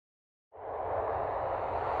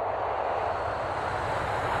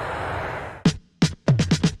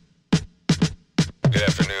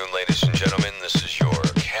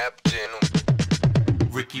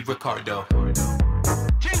Ricardo.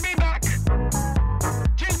 She'll be back.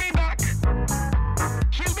 She'll be back.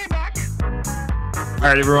 She'll be back. All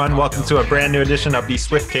right, everyone, welcome to a brand new edition of the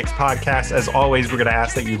Swift Kicks podcast. As always, we're going to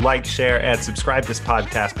ask that you like, share, and subscribe to this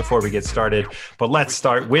podcast before we get started. But let's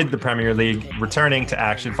start with the Premier League returning to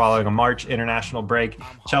action following a March international break.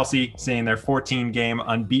 Chelsea seeing their 14-game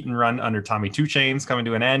unbeaten run under Tommy Two Chains coming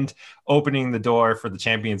to an end, opening the door for the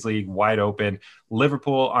Champions League wide open.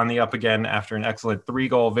 Liverpool on the up again after an excellent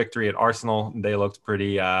 3-goal victory at Arsenal. They looked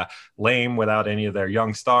pretty lame without any of their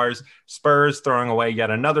young stars. Spurs throwing away yet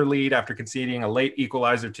another lead after conceding a late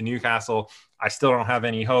equalizer to Newcastle. I still don't have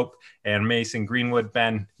any hope. And Mason Greenwood,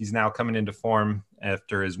 Ben, he's now coming into form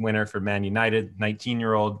after his winner for Man United.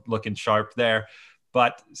 19-year-old looking sharp there.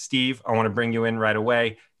 But Steve, I want to bring you in right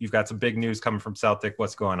away. You've got some big news coming from Celtic.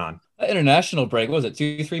 What's going on? International break, what was it,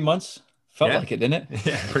 2-3 months? Felt like it, didn't it?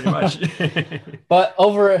 Yeah, pretty much. But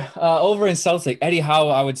over in Celtic, Eddie Howe,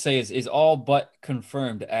 I would say, is all but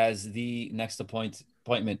confirmed as the next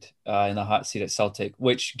appointment in the hot seat at Celtic,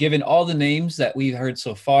 which, given all the names that we've heard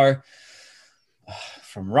so far,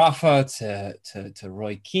 from Rafa to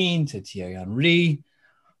Roy Keane to Thierry Henry,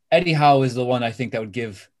 Eddie Howe is the one I think that would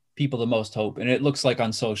give people the most hope. And it looks like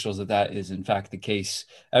on socials that is, in fact, the case.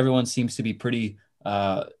 Everyone seems to be pretty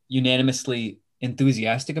unanimously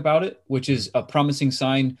enthusiastic about it, which is a promising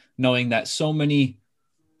sign, knowing that so many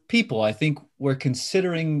people, I think, were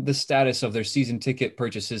considering the status of their season ticket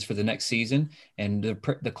purchases for the next season, and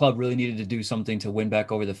the club really needed to do something to win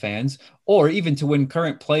back over the fans, or even to win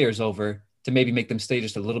current players over to maybe make them stay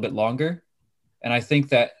just a little bit longer. And I think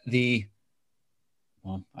that I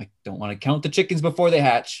don't want to count the chickens before they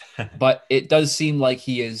hatch, but it does seem like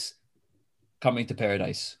he is coming to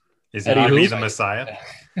paradise. Is he going to be the Messiah?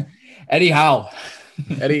 Eddie Howe.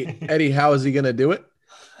 Eddie, how is he going to do it?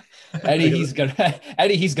 Eddie, he's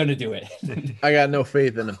gonna do it. I got no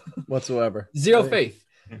faith in him whatsoever. Zero faith.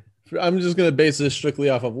 I'm just going to base this strictly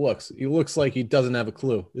off of looks. He looks like he doesn't have a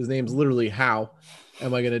clue. His name's literally How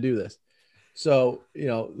am I going to do this? So,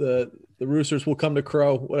 the Roosters will come to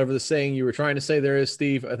crow, whatever the saying you were trying to say there is,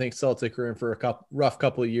 Steve. I think Celtic are in for a rough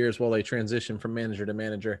couple of years while they transition from manager to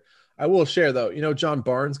manager. I will share, though, John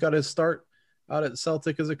Barnes got his start out at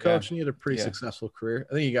Celtic as a coach, and he had a pretty successful career.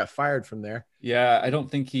 I think he got fired from there. Yeah, I don't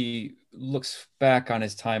think he looks back on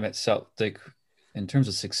his time at Celtic in terms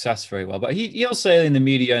of success very well, but he'll say in the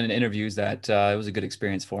media and in interviews that it was a good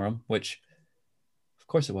experience for him, which of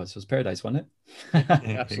course it was. It was paradise, wasn't it?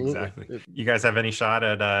 Absolutely. Exactly. You guys have any shot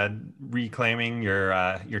at reclaiming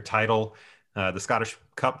your title, the Scottish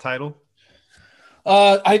Cup title?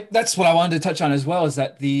 That's what I wanted to touch on as well, is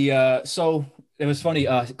that so it was funny.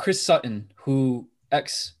 Chris Sutton, who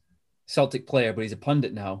ex-Celtic player, but he's a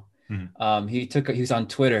pundit now. Mm-hmm. He was on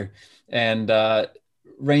Twitter, and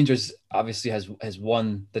Rangers obviously has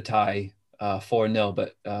won the tie 4-0,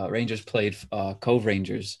 but Rangers played Cove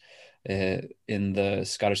Rangers in the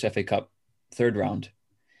Scottish FA Cup third round,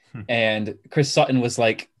 and Chris Sutton was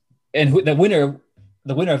like, and the winner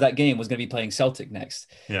of that game was going to be playing Celtic next.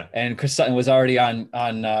 Yeah. And Chris Sutton was already on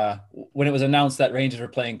when it was announced that Rangers were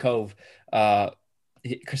playing Cove.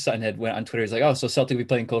 Chris Sutton went on Twitter. He's like, "Oh, so Celtic will be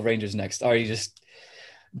playing Cove Rangers next." Are you just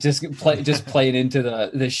playing into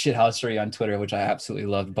the shithousery on Twitter, which I absolutely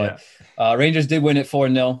loved. But Rangers did win it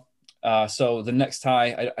 4-0. So the next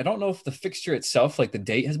tie, I don't know if the fixture itself, like the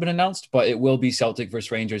date, has been announced, but it will be Celtic versus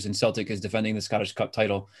Rangers, and Celtic is defending the Scottish Cup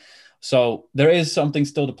title. So there is something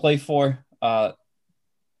still to play for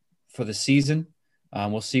the season.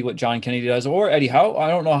 We'll see what John Kennedy does, or Eddie Howe. I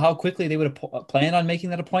don't know how quickly they would plan on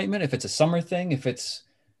making that appointment. If it's a summer thing, if it's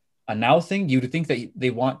a now thing, you would think that they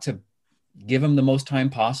want to give him the most time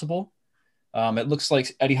possible. It looks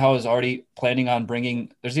like Eddie Howe is already planning on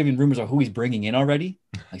there's even rumors of who he's bringing in already,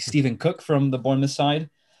 like Stephen Cook from the Bournemouth side,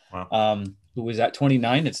 who was at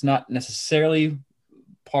 29. It's not necessarily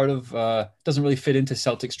part of, doesn't really fit into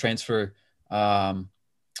Celtic's transfer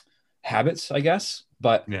habits, I guess,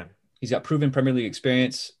 but he's got proven Premier League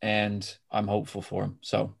experience, and I'm hopeful for him.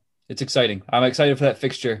 So it's exciting. I'm excited for that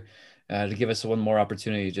fixture to give us one more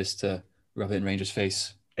opportunity just to rub it in Rangers'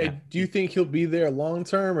 face. Hey, do you think he'll be there long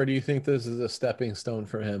term, or do you think this is a stepping stone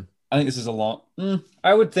for him? I think this is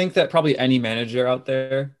I would think that probably any manager out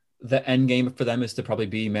there, the end game for them is to probably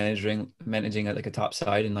be managing at like a top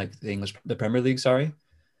side in like the Premier League. Sorry,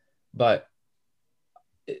 but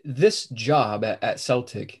this job at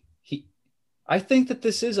Celtic, I think that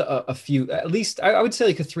this is a few, at least I would say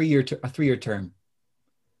like a 3-year term.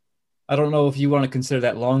 I don't know if you want to consider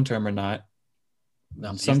that long term or not.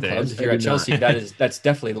 Some clubs, if you're at Chelsea, that's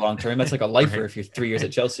definitely long term. That's like a lifer if you're 3 years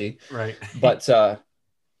at Chelsea. Right. But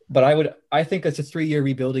I think it's a 3-year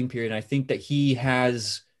rebuilding period. And I think that he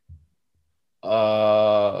has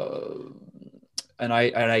an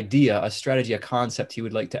idea, a strategy, a concept he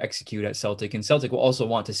would like to execute at Celtic, and Celtic will also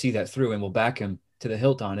want to see that through and will back him to the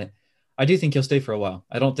hilt on it. I do think he'll stay for a while.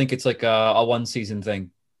 I don't think it's like a one season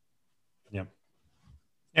thing. Yeah.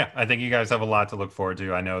 Yeah, I think you guys have a lot to look forward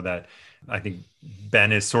to. I think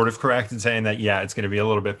Ben is sort of correct in saying that, yeah, it's going to be a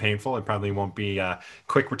little bit painful. It probably won't be a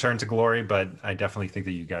quick return to glory, but I definitely think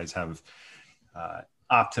that you guys have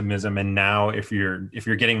optimism. And now if you're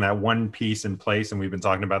getting that one piece in place, and we've been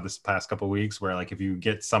talking about this past couple of weeks, where like if you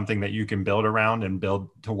get something that you can build around and build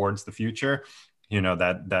towards the future,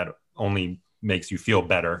 that only makes you feel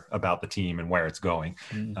better about the team and where it's going.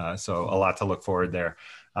 So a lot to look forward there.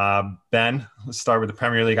 Ben, let's start with the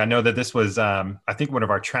Premier League. I know that this was, I think, one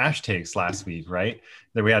of our trash takes last week, right?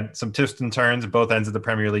 That we had some twists and turns at both ends of the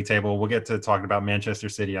Premier League table. We'll get to talking about Manchester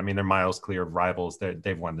City. I mean, they're miles clear of rivals.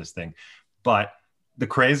 They've won this thing. But the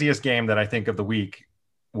craziest game that I think of the week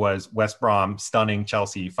was West Brom stunning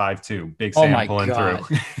Chelsea 5-2. Big Sam pulling through.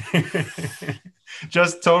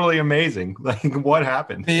 Just totally amazing. Like, what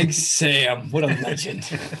happened? Big Sam, what a legend.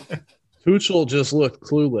 Tuchel just looked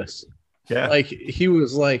clueless. Yeah. Like, he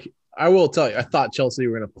was like, I will tell you, I thought Chelsea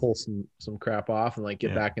were going to pull some crap off and like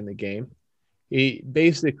get back in the game. He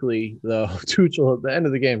basically, though, Tuchel at the end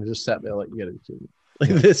of the game just sat there like, you gotta be kidding me.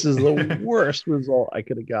 Like, this is the worst result I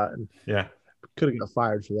could have gotten. Yeah. Could have got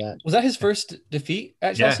fired for that. Was that his first defeat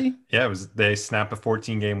at Chelsea? Yeah, it was. They snapped a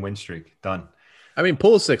 14-game win streak. Done. I mean,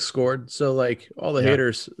 Pulisic scored, so like all the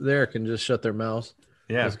haters there can just shut their mouths.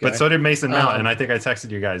 Yeah, but so did Mason Mount, and I think I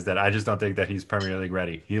texted you guys that I just don't think that he's Premier League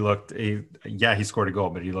ready. He scored a goal,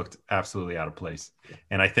 but he looked absolutely out of place.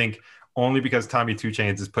 And I think only because Tommy Two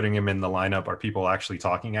Chains is putting him in the lineup are people actually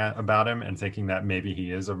talking about him and thinking that maybe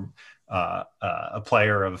he is a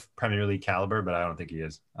player of Premier League caliber, but I don't think he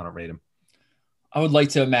is. I don't rate him. I would like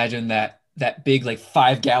to imagine that big like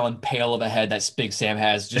 5-gallon pail of a head that Big Sam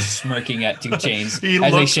has, just smirking at Two Chains as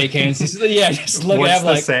they shake hands. Just look at him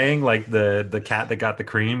like saying, like the cat that got the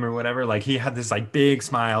cream or whatever. Like he had this like big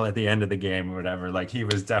smile at the end of the game or whatever. Like he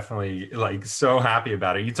was definitely like so happy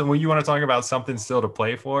about it. You want to talk about something still to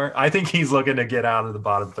play for? I think he's looking to get out of the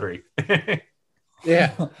bottom three.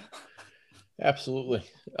 Yeah. Absolutely.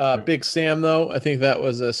 Big Sam, though, I think that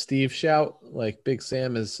was a Steve shout. Like, Big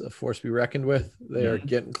Sam is a force to be reckoned with. They are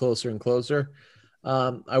getting closer and closer.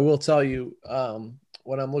 I will tell you,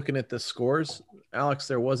 when I'm looking at the scores, Alex,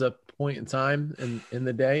 there was a point in time in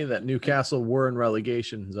the day that Newcastle were in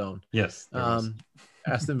relegation zone. Yes.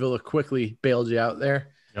 Aston Villa quickly bailed you out there.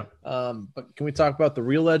 Yep. But can we talk about the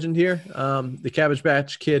real legend here? The Cabbage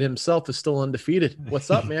Patch Kid himself is still undefeated.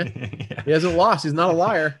 What's up, man? Yeah. He hasn't lost. He's not a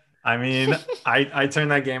liar. I mean, I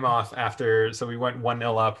turned that game off so we went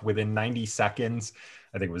 1-0 up within 90 seconds.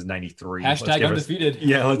 I think it was 93. Hashtag undefeated.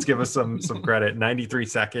 Let's give us some credit. 93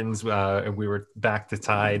 seconds. And we were back to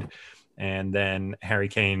tied. And then Harry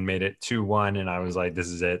Kane made it 2-1. And I was like, this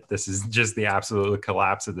is it. This is just the absolute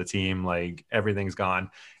collapse of the team. Like, everything's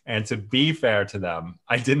gone. And to be fair to them,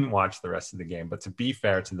 I didn't watch the rest of the game, but to be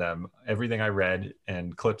fair to them, everything I read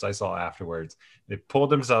and clips I saw afterwards, they pulled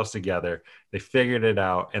themselves together, they figured it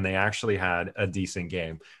out, and they actually had a decent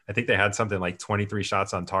game. I think they had something like 23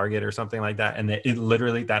 shots on target or something like that. And it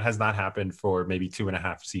literally, that has not happened for maybe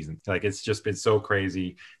 2.5 seasons. Like, it's just been so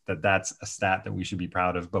crazy that that's a stat that we should be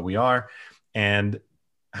proud of, but we are. And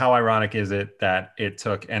how ironic is it that it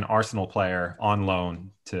took an Arsenal player on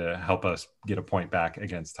loan to help us get a point back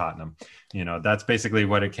against Tottenham? That's basically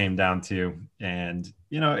what it came down to. And,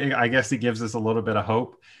 I guess it gives us a little bit of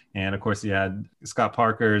hope. And of course, you had Scott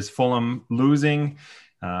Parker's Fulham losing.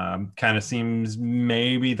 Kind of seems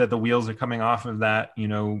maybe that the wheels are coming off of that,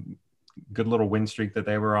 good little win streak that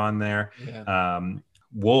they were on there. Yeah.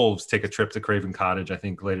 Wolves take a trip to Craven Cottage, I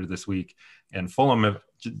think, later this week. And Fulham,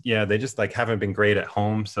 they just like haven't been great at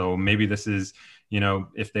home. So maybe this is,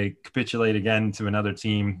 if they capitulate again to another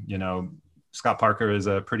team, Scott Parker is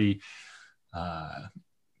a pretty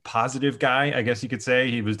positive guy, I guess you could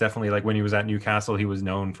say. He was definitely, like, when he was at Newcastle, he was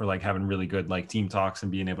known for like having really good like team talks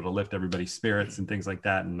and being able to lift everybody's spirits and things like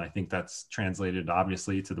that. And I think that's translated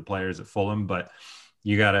obviously to the players at Fulham, but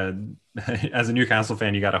you gotta, as a Newcastle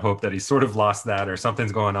fan, you gotta hope that he's sort of lost that, or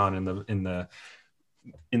something's going on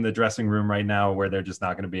in the dressing room right now where they're just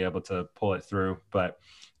not going to be able to pull it through. But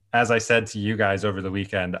as I said to you guys over the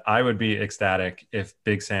weekend, I would be ecstatic if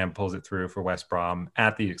Big Sam pulls it through for West Brom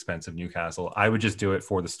at the expense of Newcastle. I would just do it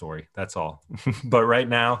for the story. That's all. But right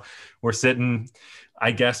now we're sitting, I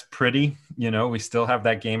guess, pretty, we still have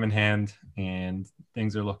that game in hand and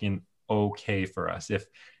things are looking okay for us.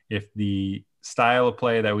 If the style of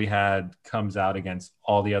play that we had comes out against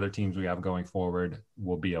all the other teams we have going forward,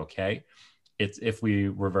 we'll be okay. it's if we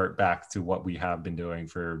revert back to what we have been doing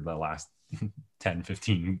for the last 10,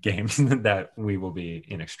 15 games, that we will be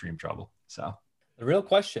in extreme trouble. So The real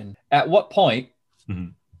question, at what point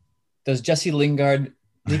Mhm. does Jesse Lingard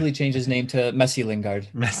legally change his name to Messi Lingard?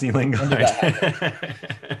 Messi When did Lingard.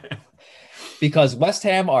 Because West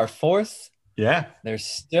Ham are fourth. Yeah. They're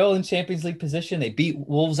still in Champions League position. They beat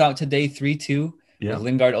Wolves out today 3-2. Yeah. With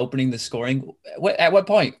Lingard opening the scoring. At what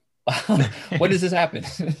point? When does this happen?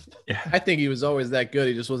 Yeah. I think he was always that good.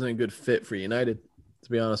 He just wasn't a good fit for United,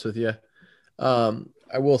 to be honest with you.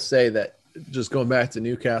 I will say that just going back to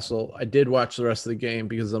Newcastle, I did watch the rest of the game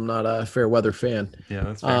because I'm not a fair weather fan. Yeah,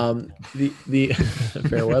 that's fair. The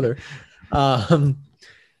fair weather. The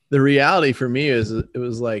reality for me is it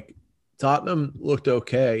was like Tottenham looked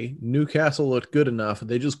okay. Newcastle looked good enough.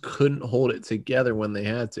 They just couldn't hold it together when they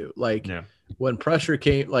had to. Like Yeah. when pressure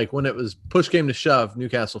came, like when it was push came to shove,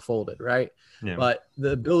 Newcastle folded, right? Yeah. But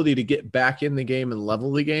the ability to get back in the game and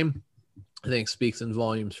level the game, I think speaks in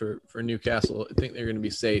volumes for Newcastle. I think they're going to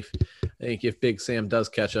be safe. I think if Big Sam does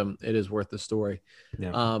catch them, it is worth the story.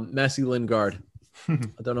 Yeah. Messi Lingard,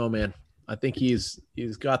 I don't know, man. I think he's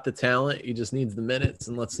got the talent. He just needs the minutes,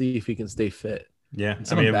 and let's see if he can stay fit. Yeah.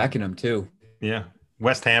 Someone backing him too. Yeah.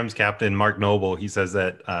 West Ham's captain, Mark Noble, he says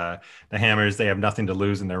that the Hammers, they have nothing to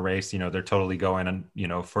lose in their race. You know, they're totally going and, you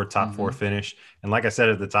know, for a top four finish. And like I said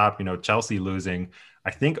at the top, you know, Chelsea losing,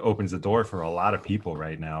 I think opens the door for a lot of people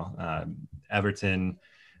right now. Everton,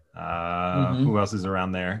 who else is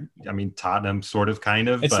around there? I mean, Tottenham sort of, kind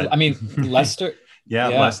of. But Leicester. yeah,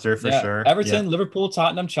 Leicester for sure. Everton, Liverpool,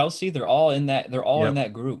 Tottenham, Chelsea, they're all in that. They're all in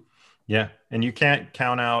that group. Yeah. And you can't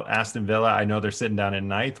count out Aston Villa. I know they're sitting down in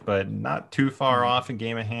ninth, but not too far off in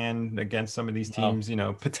game of hand against some of these teams, you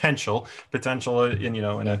know, potential in, you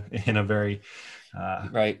know, in a very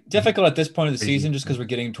right. Difficult at this point of the season, just because we're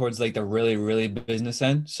getting towards like the really, really business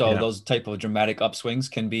end. So those type of dramatic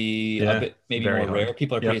upswings can be a bit maybe more rare.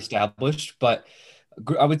 People are pretty established, but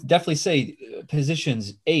I would definitely say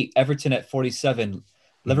positions 8, Everton at 47,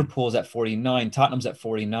 Liverpool's at 49, Tottenham's at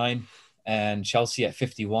 49, and Chelsea at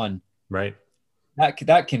 51. Right.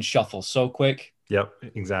 That can shuffle so quick. Yep,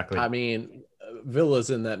 exactly. I mean, Villa's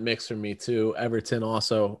in that mix for me too. Everton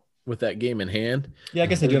also with that game in hand. Yeah, I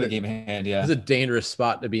guess they do have a game in hand. Yeah, it's a dangerous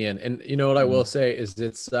spot to be in. And you know what I will say is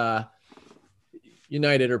it's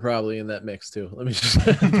United are probably in that mix too. Let me just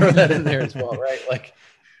throw that in there as well, right? Like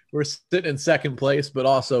we're sitting in second place, but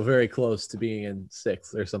also very close to being in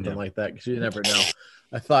sixth or something like that, because you never know.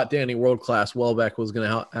 I thought Danny World Class Welbeck was going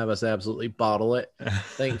to have us absolutely bottle it.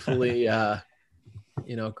 Thankfully,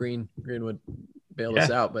 you know, Greenwood bailed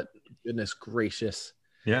us out, but goodness gracious.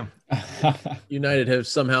 Yeah. United have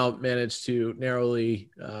somehow managed to narrowly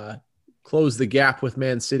close the gap with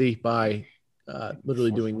Man City by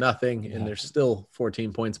literally doing nothing, and they're still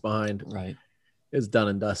 14 points behind. Right. It's done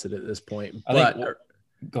and dusted at this point.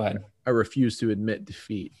 Go ahead. I refuse to admit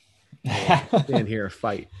defeat. Stand here and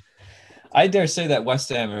fight. I dare say that West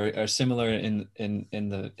Ham are similar in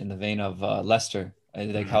the vein of Leicester,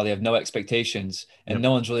 like how they have no expectations and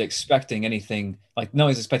no one's really expecting anything. Like no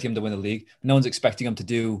one's expecting them to win the league. No one's expecting them to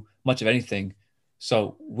do much of anything.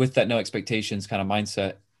 So with that no expectations kind of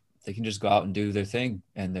mindset, they can just go out and do their thing.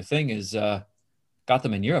 And their thing is got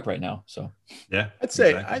them in Europe right now. So yeah, I'd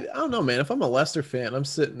say I don't know, man. If I'm a Leicester fan, I'm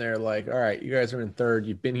sitting there like, all right, you guys are in third.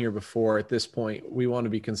 You've been here before. At this point, we want to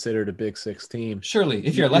be considered a Big Six team. Surely,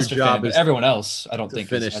 if you're a Leicester fan, but everyone else, I don't think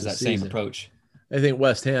has that same approach. I think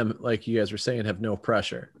West Ham, like you guys were saying, have no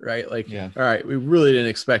pressure, right? Like, all right, we really didn't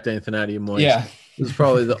expect anything out of you, Moyes. Yeah, this is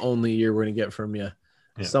probably the only year we're gonna get from you.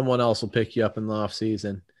 Yeah. Someone else will pick you up in the off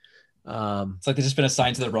season. It's like they've just been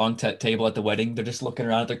assigned to the wrong table at the wedding. They're just looking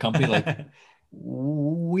around at their company like,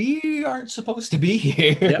 we aren't supposed to be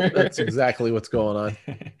here. Yep, that's exactly what's going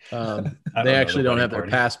on. They actually don't have their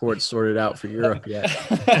passports sorted out for Europe yet.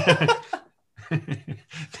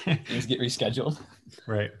 Just get rescheduled.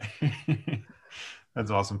 Right. That's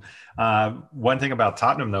awesome. One thing about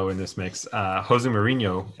Tottenham, though, in this mix, Jose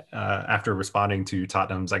Mourinho, after responding to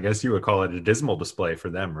Tottenham's, I guess you would call it a dismal display for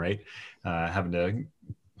them, right? Having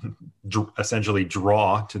to essentially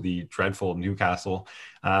draw to the dreadful Newcastle.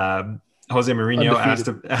 Jose Mourinho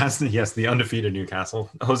asked, yes, the undefeated Newcastle.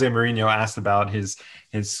 Jose Mourinho asked about his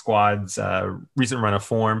squad's recent run of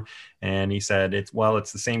form, and he said, it's the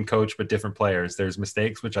same coach but different players. There's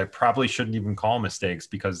mistakes, which I probably shouldn't even call mistakes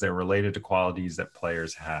because they're related to qualities that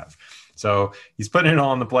players have. So he's putting it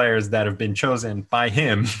on the players that have been chosen by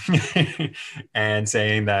him and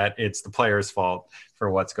saying that it's the players' fault for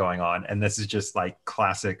what's going on. And this is just like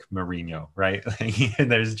classic Mourinho, right?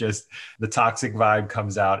 And there's just the toxic vibe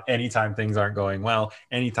comes out anytime things aren't going well,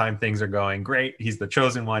 anytime things are going great. He's the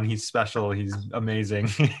chosen one. He's special. He's amazing,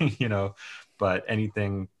 but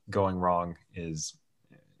anything going wrong it's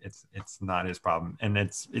not his problem. And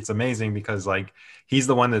it's amazing because like he's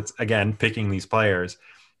the one that's again picking these players,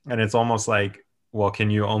 and it's almost like, well, can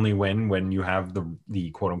you only win when you have the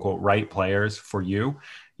quote unquote right players for you?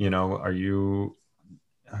 Are you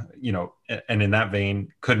and in that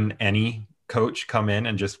vein, couldn't any coach come in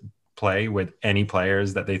and just play with any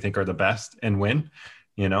players that they think are the best and win?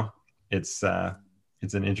 It's an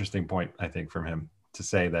interesting point, I think, from him to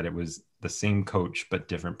say that it was the same coach but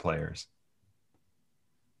different players.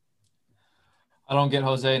 I don't get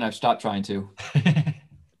Jose, and I've stopped trying to.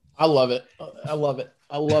 I love it. I love it.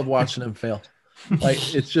 I love watching him fail.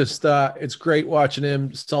 Like it's just it's great watching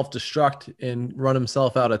him self-destruct and run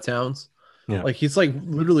himself out of towns. Yeah. Like he's like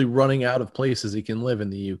literally running out of places he can live in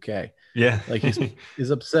the UK. Yeah. Like he's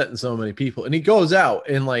upsetting so many people, and he goes out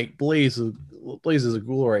and like blazes a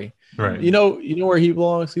glory. Right. You know where he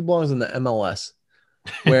belongs? He belongs in the MLS,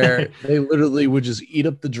 where they literally would just eat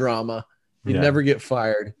up the drama. He'd never get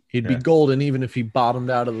fired. He'd be golden even if he bottomed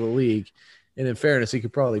out of the league. And in fairness, he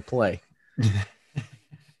could probably play.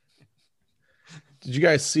 Did you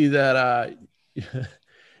guys see that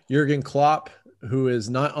Jurgen Klopp, who is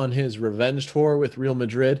not on his revenge tour with Real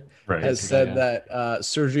Madrid, has said that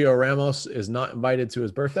Sergio Ramos is not invited to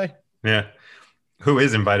his birthday? Yeah. Who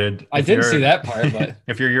is invited? I didn't see that part, but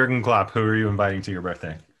if you're Jurgen Klopp, who are you inviting to your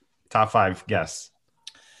birthday? Top 5 guests.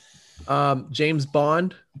 James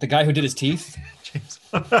Bond. The guy who did his teeth.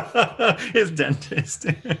 His dentist.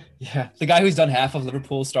 Yeah. The guy who's done half of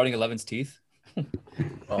Liverpool's starting 11's teeth.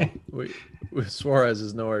 Well, Suarez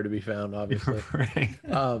is nowhere to be found, obviously. Right.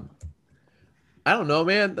 I don't know,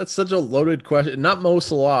 man. That's such a loaded question. Not Mo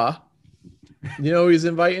Salah. He's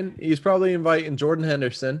inviting? He's probably inviting Jordan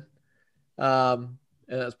Henderson. And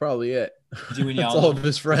that's probably it. That's all of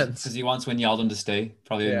his friends. Because he wants Wijnaldum to stay.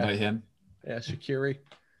 Probably invite him. Yeah, Shaqiri.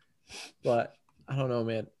 But I don't know,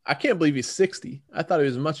 man. I can't believe he's 60. I thought he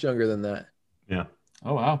was much younger than that. Yeah.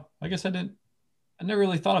 Oh, wow. I guess I never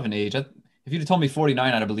really thought of an age. If you'd have told me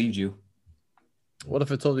 49, I'd have believed you. What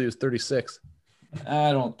if I told you he was 36?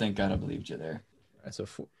 I don't think I'd have believed you there. All right, so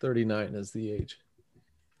 39 is the age.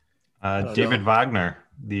 David Wagner,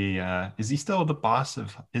 is he still the boss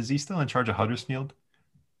is he still in charge of Huddersfield?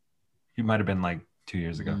 He might have been like 2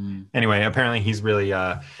 years ago. Anyway, apparently he's really,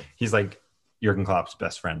 he's like Jurgen Klopp's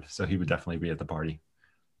best friend. So he would definitely be at the party.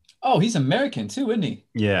 Oh, he's American too, isn't he?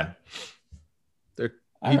 Yeah.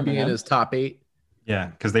 He'd be in his top 8. Yeah,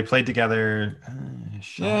 because they played together,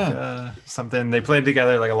 something. They played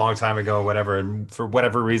together like a long time ago, whatever. And for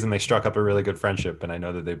whatever reason, they struck up a really good friendship. And I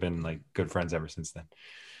know that they've been like good friends ever since then.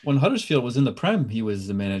 When Huddersfield was in the Prem, he was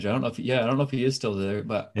the manager. I don't know if he is still there,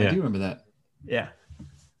 but I do remember that. Yeah.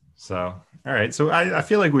 So, all right. So I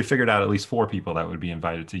feel like we figured out at least 4 people that would be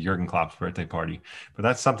invited to Jurgen Klopp's birthday party. But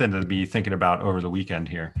that's something to be thinking about over the weekend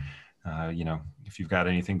here. If you've got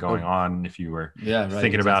anything going on, if you were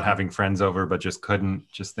thinking about having friends over but just couldn't,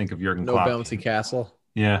 just think of Jurgen Klopp. No bouncy castle.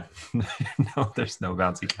 Yeah. No, there's no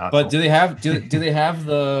bouncy castle. But do they have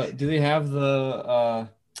the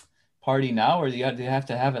party now, or do you have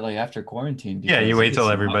to have it like after quarantine? Yeah, you wait till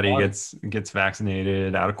everybody gets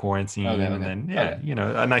vaccinated, out of quarantine, and then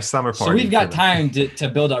a nice summer party. So we've got time to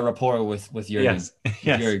build our rapport with Jurgen. Yes.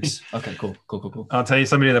 Jurgs. Okay, cool. I'll tell you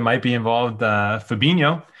somebody that might be involved.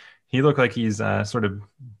 Fabinho. He looked like he's sort of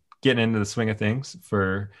getting into the swing of things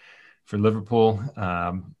for Liverpool.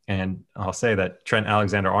 And I'll say that Trent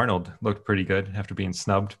Alexander-Arnold looked pretty good after being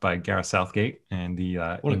snubbed by Gareth Southgate and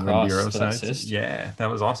the England Euro side. Yeah, that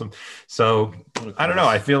was awesome. So I don't know.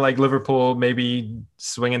 I feel like Liverpool maybe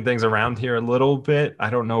swinging things around here a little bit. I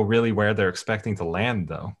don't know really where they're expecting to land,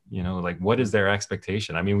 though. Like what is their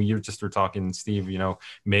expectation? I mean, you just were talking, Steve,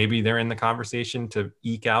 maybe they're in the conversation to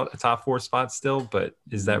eke out a top 4 spot still, but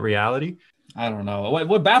is that reality? I don't know.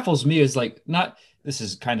 What baffles me is this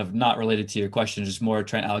is kind of not related to your question, just more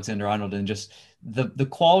Trent Alexander-Arnold and just the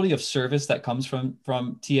quality of service that comes from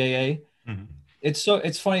TAA. Mm-hmm.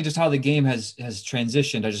 It's funny just how the game has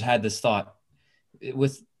transitioned. I just had this thought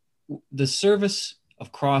with the service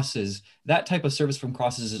of crosses, that type of service from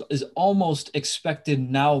crosses is almost expected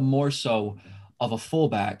now more so of a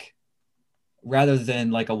fullback rather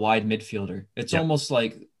than like a wide midfielder. It's almost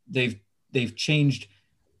like they've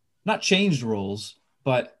not changed roles,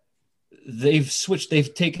 but they've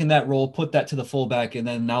taken that role, put that to the fullback, and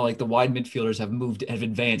then now like the wide midfielders have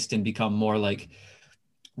advanced and become more like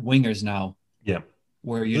wingers now. Yeah.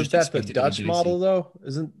 where you Isn't just that the expect it to be Dutch juicy. model though?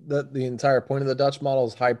 Isn't that the entire point of the Dutch model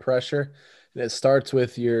is high pressure? And it starts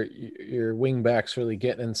with your wing backs really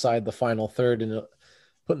getting inside the final third and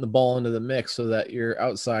putting the ball into the mix so that your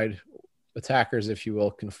outside attackers, if you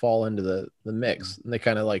will, can fall into the mix. And they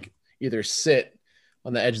kind of like either sit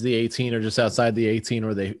on the edge of the 18 or just outside the 18,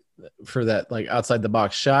 or they for that like outside the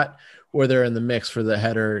box shot, or they're in the mix for the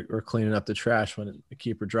header or cleaning up the trash when the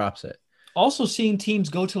keeper drops it. Also seeing teams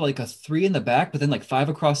go to like a 3 in the back, but then like 5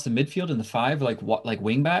 across the midfield and the 5 like what like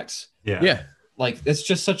wing backs. Yeah. Like it's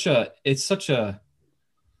just such a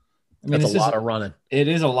I mean, That's a this lot is of running. it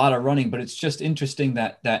is a lot of running, but it's just interesting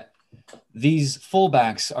that these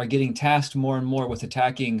fullbacks are getting tasked more and more with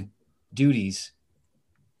attacking duties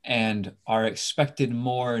and are expected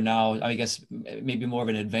more now, I guess maybe more of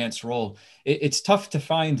an advanced role. It's tough to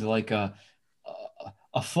find like a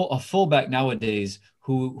fullback nowadays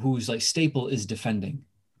whose like staple is defending.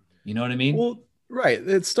 You know what I mean? Well, right.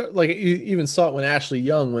 Like you even saw it when Ashley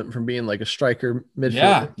Young went from being like a striker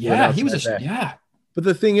midfielder. Yeah, he was yeah. But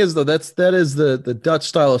the thing is, though, that is the Dutch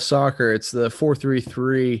style of soccer. It's the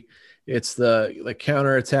 4-3-3. It's the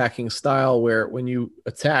counter-attacking style where when you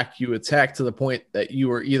attack to the point that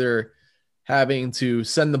you are either having to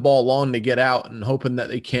send the ball long to get out and hoping that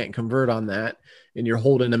they can't convert on that, and you're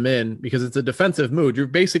holding them in because it's a defensive mood. You're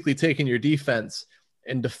basically taking your defense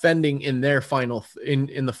and defending in their final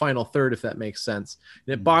in the final third, if that makes sense.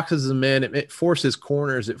 And it boxes them in. It forces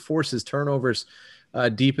corners. It forces turnovers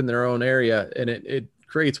deep in their own area, and it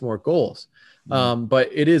creates more goals. But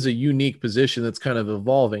it is a unique position that's kind of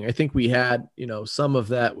evolving. I think we had, some of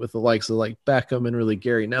that with the likes of like Beckham and really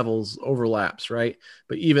Gary Neville's overlaps, right?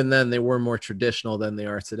 But even then, they were more traditional than they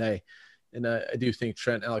are today. And I do think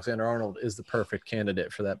Trent Alexander-Arnold is the perfect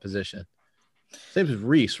candidate for that position. Same as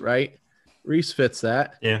Reece, right? Reece fits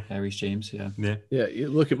that. Yeah. Reece James, yeah. Yeah, you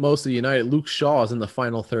look at most of the United. Luke Shaw is in the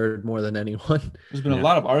final third more than anyone. There's been a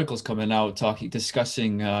lot of articles coming out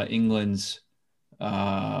discussing England's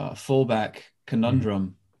fullback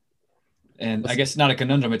conundrum. And I guess not a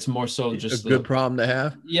conundrum, it's more so just a good problem to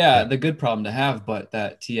have. Yeah, the good problem to have, but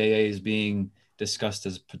that TAA is being discussed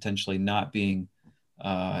as potentially not being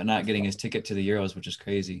not getting his ticket to the Euros, which is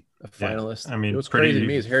crazy. A finalist. I mean, what's crazy to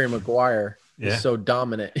me is Harry Maguire is so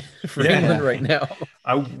dominant for England right now.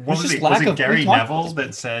 Was it Gary Neville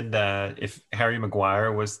that said if Harry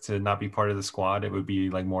Maguire was to not be part of the squad, it would be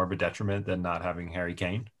like more of a detriment than not having Harry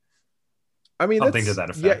Kane? I mean, something to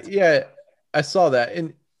that effect. Yeah, I saw that,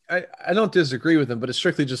 and I don't disagree with him, but it's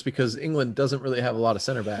strictly just because England doesn't really have a lot of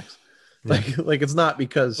center backs. Like it's not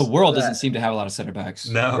because the world doesn't seem to have a lot of center backs.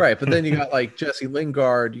 No, right? But then you got like Jesse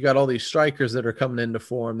Lingard, you got all these strikers that are coming into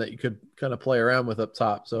form that you could kind of play around with up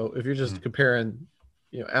top. So if you're just comparing,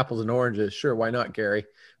 apples and oranges, sure, why not, Gary?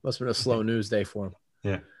 Must have been a slow news day for him.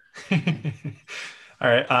 Yeah. All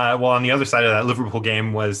right. Well, on the other side of that Liverpool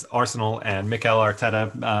game was Arsenal and Mikel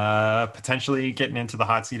Arteta potentially getting into the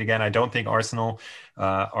hot seat again. I don't think Arsenal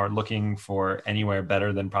are looking for anywhere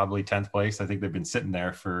better than probably 10th place. I think they've been sitting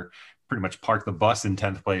there for pretty much parked the bus in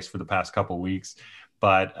 10th place for the past couple of weeks.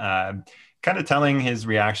 But kind of telling his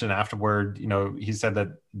reaction afterward, he said that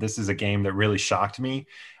this is a game that really shocked me.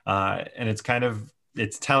 And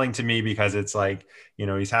it's telling to me because it's like,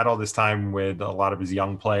 he's had all this time with a lot of his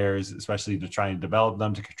young players, especially to try and develop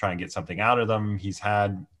them, to try and get something out of them. He's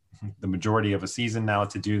had the majority of a season now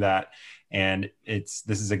to do that. And this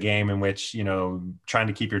is a game in which, trying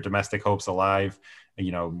to keep your domestic hopes alive,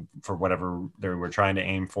 for whatever they were trying to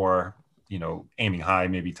aim for, aiming high,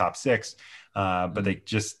 maybe top 6. But they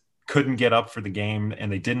just couldn't get up for the game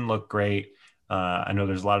and they didn't look great. I know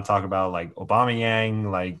there's a lot of talk about like Aubameyang,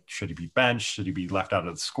 like should he be benched? Should he be left out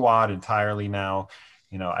of the squad entirely now?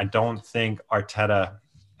 I don't think Arteta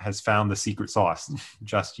has found the secret sauce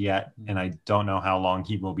just yet. And I don't know how long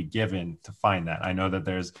he will be given to find that. I know that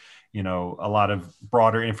there's, a lot of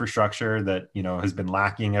broader infrastructure that, has been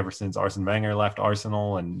lacking ever since Arsene Wenger left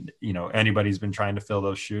Arsenal and, anybody's been trying to fill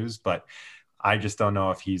those shoes, but I just don't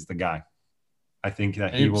know if he's the guy. I think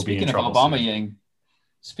that he will be in trouble soon.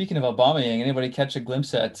 Speaking of Aubameyang, anybody catch a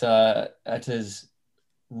glimpse at his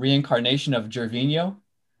reincarnation of Gervinho?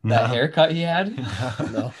 That haircut he had?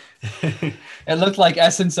 No. It looked like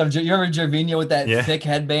essence of you remember Gervinho with that thick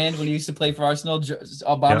headband when he used to play for Arsenal?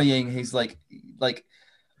 Aubameyang, he's like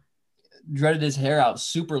dreaded his hair out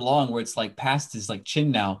super long where it's like past his like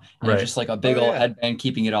chin now. And just like a big old headband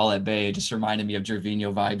keeping it all at bay. It just reminded me of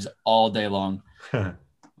Gervinho vibes all day long.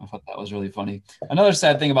 I thought that was really funny. Another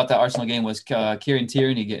sad thing about that Arsenal game was Kieran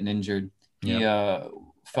Tierney getting injured. He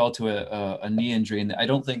fell to a knee injury, and I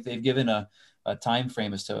don't think they've given a time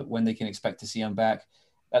frame as to when they can expect to see him back.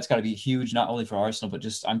 that's got to be huge, not only for Arsenal, but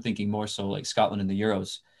just I'm thinking more so like Scotland in the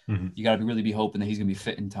Euros. Mm-hmm. You got to really be hoping that he's going to be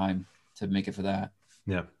fit in time to make it for that.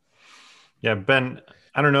 Yeah. Yeah. Ben,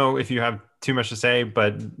 I don't know if you have too much to say,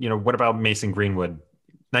 but, what about Mason Greenwood?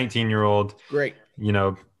 19-year-old. Great.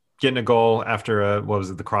 Getting a goal after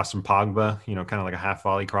the cross from Pogba, kind of like a half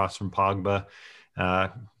volley cross from Pogba.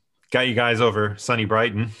 Got you guys over sunny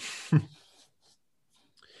Brighton.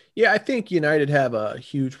 Yeah, I think United have a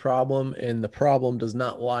huge problem, and the problem does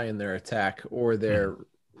not lie in their attack or their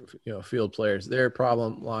field players. Their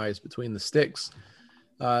problem lies between the sticks.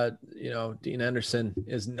 Dean Henderson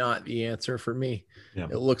is not the answer for me. Yeah.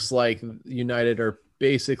 It looks like United are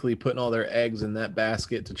basically putting all their eggs in that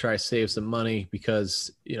basket to try to save some money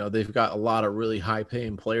because, they've got a lot of really high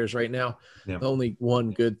paying players right now. Yeah. The only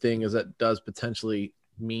one good thing is that does potentially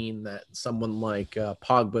mean that someone like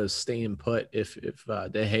Pogba is staying put if De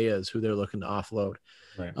Gea is who they're looking to offload.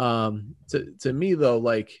 Right. To me though,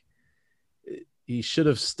 like he should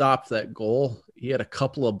have stopped that goal. He had a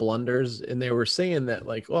couple of blunders and they were saying that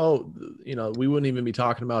like, we wouldn't even be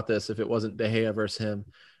talking about this if it wasn't De Gea versus him.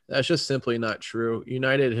 That's just simply not true.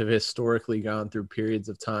 United have historically gone through periods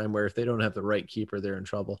of time where if they don't have the right keeper, they're in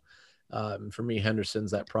trouble. For me,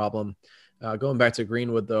 Henderson's that problem. Going back to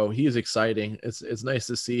Greenwood, though, he's exciting. It's nice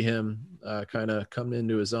to see him kind of come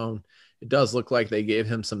into his own. It does look like they gave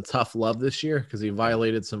him some tough love this year because he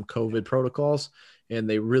violated some COVID protocols, and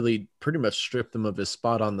they really pretty much stripped him of his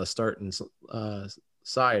spot on the starting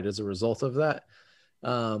side as a result of that.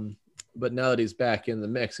 But now that he's back in the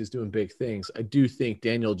mix, he's doing big things. I do think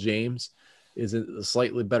Daniel James is a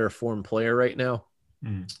slightly better form player right now.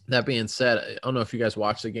 That being said, I don't know if you guys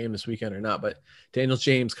watched the game this weekend or not, but Daniel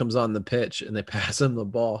James comes on the pitch and they pass him the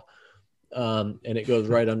ball and it goes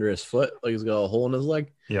right under his foot. Like he's got a hole in his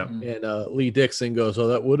leg. Yeah. And Lee Dixon goes, "Oh,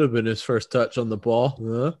 that would have been his first touch on the ball."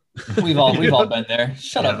 Huh? We've all been there.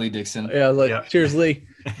 Shut up, Lee Dixon. Yeah. Cheers, Lee.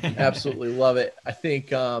 Absolutely love it. I think,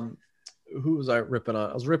 who was I ripping on?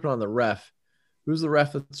 I was ripping on the ref. Who's the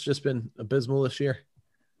ref that's just been abysmal this year?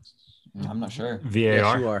 I'm not sure. VAR.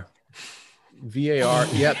 Yes, you are. VAR.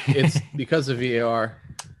 Yep. It's because of VAR.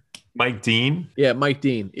 Mike Dean. Yeah. Mike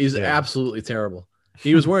Dean is absolutely terrible.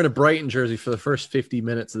 He was wearing a Brighton jersey for the first 50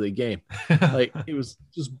 minutes of the game. Like he was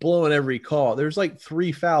just blowing every call. There's like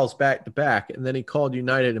 3 fouls back to back. And then he called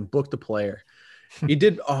United and booked a player. He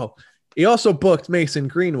did. He also booked Mason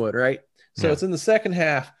Greenwood. Right. So it's in the second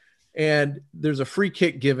half and there's a free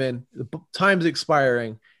kick given. The time's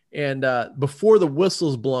expiring. And before the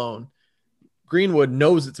whistle's blown, Greenwood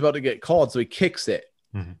knows it's about to get called, so he kicks it.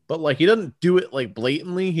 Mm-hmm. But like he doesn't do it like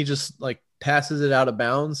blatantly. He just like passes it out of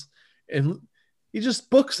bounds and he just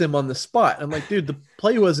books him on the spot. I'm like, dude, the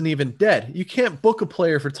play wasn't even dead. You can't book a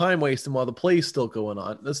player for time wasting while the play's still going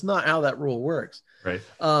on. That's not how that rule works. Right.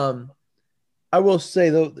 I will say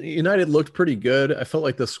though, United looked pretty good. I felt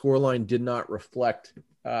like the scoreline did not reflect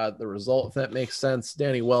the result, if that makes sense.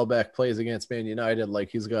 Danny Welbeck plays against Man United like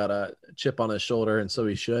he's got a chip on his shoulder, and so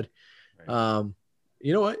he should.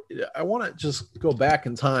 You know what? I want to just go back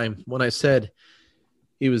in time when I said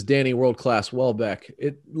he was Danny world-class Welbeck.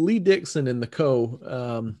 Lee Dixon and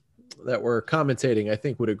the that were commentating, I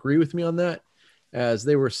think, would agree with me on that, as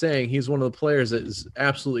they were saying he's one of the players that is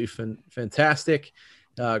absolutely fantastic.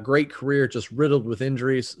 Great career, just riddled with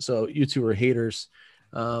injuries. So you two are haters.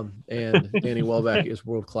 And Danny Welbeck is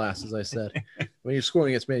world-class, as I said. When you're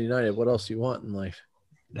scoring against Man United, what else do you want in life?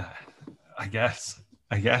 I guess.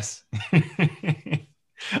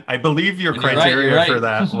 I believe your criteria for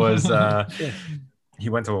that was he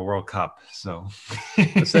went to a World Cup. So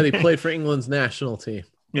I said he played for England's national team.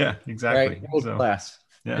 Yeah, exactly. Right? World class.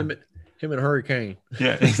 Yeah. Him and Hurricane.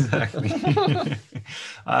 Yeah, exactly.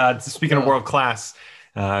 Speaking of world class,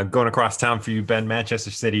 going across town for you, Ben,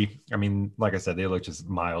 Manchester City. I mean, like I said, they look just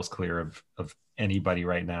miles clear of anybody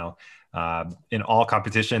right now. In all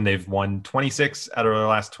competition, they've won 26 out of their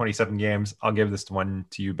last 27 games. I'll give this one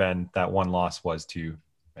to you, Ben. That one loss was to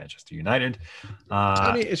Manchester United.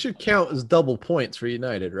 I mean, it should count as double points for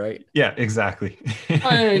United, right? Yeah, exactly.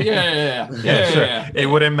 Yeah, sure. It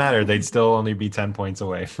wouldn't matter. They'd still only be 10 points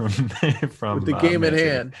away from with the game in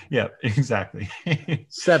hand. Yeah, exactly.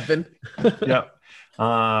 7. Yep.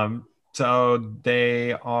 So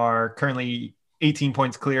they are currently 18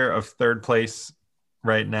 points clear of third place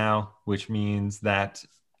right now, which means that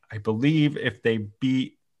I believe if they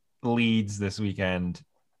beat Leeds this weekend,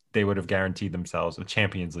 they would have guaranteed themselves a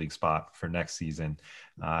Champions League spot for next season.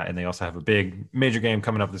 And they also have a big major game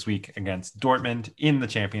coming up this week against Dortmund in the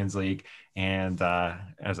Champions League. And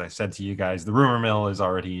as I said to you guys, the rumor mill is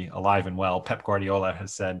already alive and well. Pep Guardiola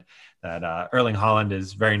has said that Erling Haaland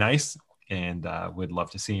is very nice and would love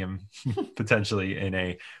to see him potentially in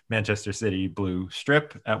a Manchester City blue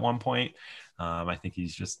strip at one point. I think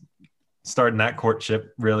he's just starting that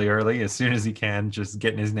courtship really early, as soon as he can, just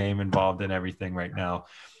getting his name involved in everything right now.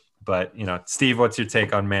 But, Steve, what's your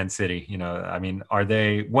take on Man City? When are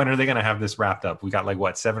they going to have this wrapped up? We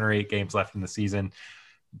got 7 or 8 games left in the season.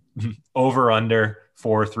 Over under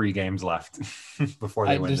 4 or 3 games left before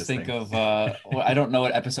they win this thing. I don't know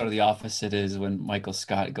what episode of The Office it is when Michael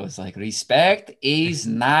Scott goes respect is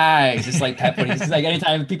nice. It's like Pep when he's like,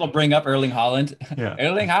 anytime people bring up Erling Haaland,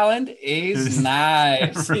 Erling Haaland is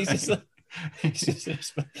nice. He's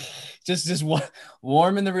just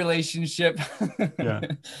warm in the relationship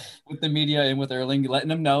with the media and with Erling, letting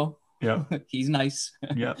them know he's nice.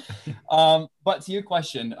 But to your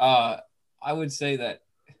question, I would say that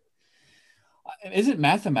is it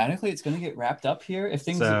mathematically it's going to get wrapped up here if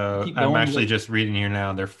things keep going? I'm actually just reading here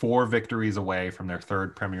now. They're 4 victories away from their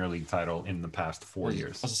 3rd Premier League title in the past 4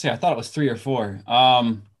 years. I was gonna say, I thought it was 3 or 4.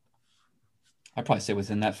 I'd probably say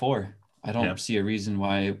within that 4. I don't see a reason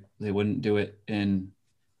why they wouldn't do it in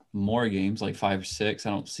more games, like 5 or 6. I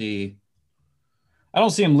don't see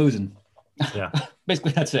him losing. Yeah.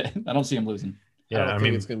 Basically, that's it. I don't see him losing. Yeah, I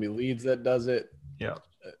think it's going to be Leeds that does it. Yeah.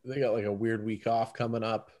 They got a weird week off coming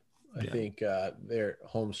up. I think their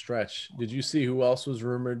home stretch. Did you see who else was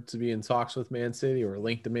rumored to be in talks with Man City or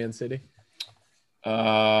linked to Man City?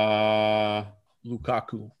 Lukaku.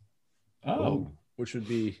 Oh. Which would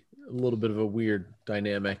be a little bit of a weird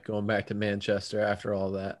dynamic going back to Manchester after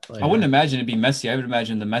all that. I wouldn't imagine it'd be Messi. I would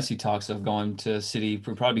imagine the Messi talks of going to City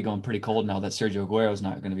would probably be going pretty cold now that Sergio Aguero is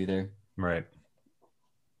not going to be there. Right.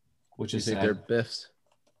 Which is they're biffs.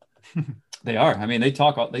 They are. I mean, they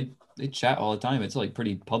talk. They chat all the time. It's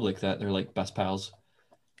pretty public that they're best pals.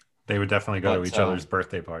 They would definitely go to each other's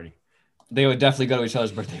birthday party. They would definitely go to each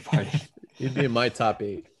other's birthday party. He'd be in my top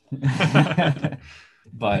 8. But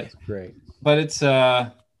that's great. But it's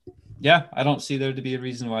I don't see there to be a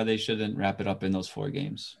reason why they shouldn't wrap it up in those 4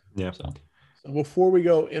 games. Yeah. So before we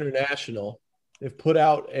go international, they've put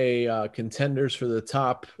out a contenders for the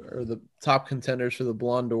top contenders for the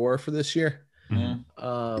Ballon d'Or for this year.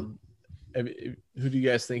 Mm-hmm. Who do you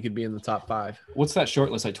guys think would be in the top 5? What's that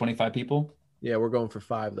short list? 25 people? Yeah, we're going for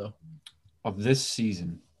 5 though. Of this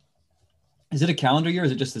season. Is it a calendar year or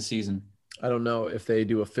is it just the season? I don't know if they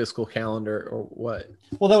do a fiscal calendar or what.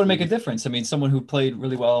 Well, that would make a difference. I mean, someone who played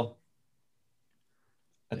really well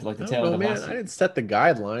at the tail end of last season. I didn't set the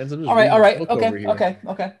guidelines. All right. Okay. It's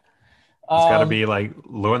got to be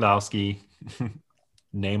Lewandowski,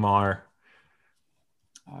 Neymar,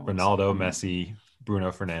 Ronaldo, Messi,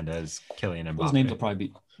 Bruno Fernandes, Kylian Mbappe. Those names will probably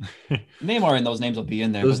be Neymar, and those names will be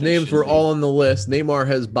in there. Those names were all on the list. Neymar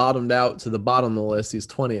has bottomed out to the bottom of the list. He's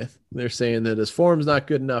 20th. They're saying that his form's not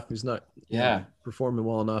good enough. He's not performing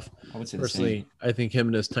well enough. I would say personally, I think him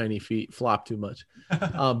and his tiny feet flop too much.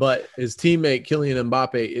 But his teammate Kylian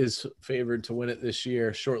Mbappe is favored to win it this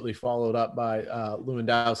year, shortly followed up by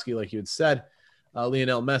Lewandowski, like you had said.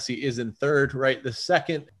 Lionel Messi is in 3rd, right? The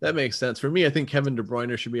 2nd. That makes sense. For me, I think Kevin De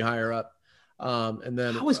Bruyne should be higher up. And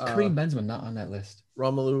then how is Karim Benzema not on that list?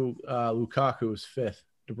 Romelu Lukaku is 5th.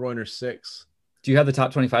 De Bruyne 6th. Do you have the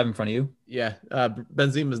top 25 in front of you? Yeah.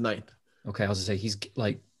 Benzema is 9th. Okay, I was gonna say he's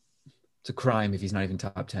it's a crime if he's not even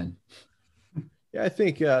top 10. Yeah, I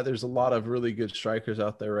think there's a lot of really good strikers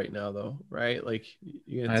out there right now, though, right? I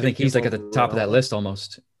think he's at the top of that list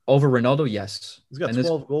almost. Over Ronaldo, yes. He's got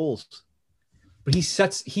 12 goals. But it's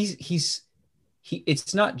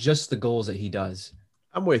not just the goals that he does.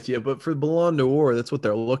 I'm with you, but for Ballon d'Or, that's what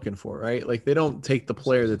they're looking for, right? They don't take the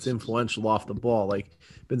player that's influential off the ball.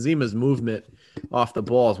 Benzema's movement off the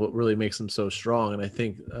ball is what really makes him so strong. And I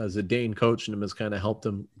think Zidane coaching him has kind of helped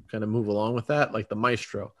him kind of move along with that, like the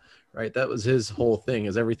maestro, right? That was his whole thing,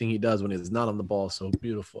 is everything he does when he's not on the ball is so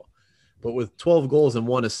beautiful. But with 12 goals and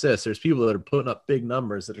 1 assist, there's people that are putting up big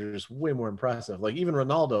numbers that are just way more impressive. Even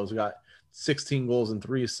Ronaldo's got 16 goals and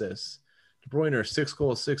 3 assists. De Bruyne, 6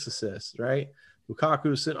 goals, 6 assists, right?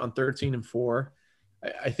 Lukaku's sitting on 13 and 4.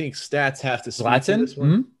 I think stats have to speak to this one.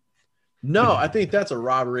 Mm-hmm. No, I think that's a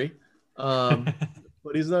robbery. But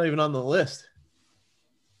he's not even on the list.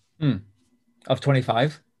 Of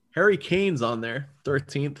 25? Harry Kane's on there,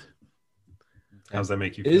 13th. How does that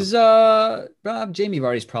make you feel? Is Jamie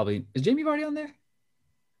Vardy's probably – is Jamie Vardy on there?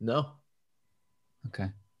 No. Okay.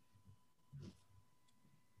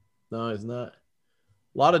 No, he's not.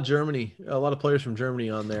 A lot of players from Germany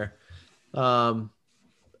on there.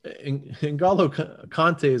 N'Golo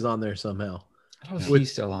Kante is on there somehow. I don't know if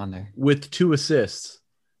he's still on there. With 2 assists.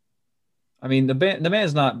 I mean, the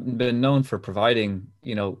man's not been known for providing,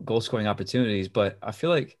 goal-scoring opportunities, but I feel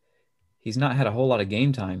like he's not had a whole lot of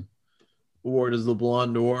game time. Or does the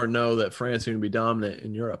Ballon d'Or know that France is going to be dominant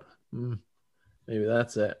in Europe? Maybe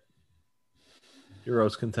that's it.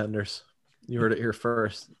 Euros contenders. You heard it here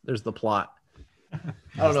first. There's the plot. I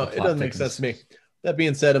don't know. It doesn't make sense to me. That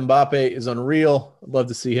being said, Mbappe is unreal. I'd love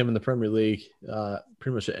to see him in the Premier League,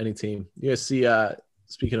 pretty much at any team. You guys see,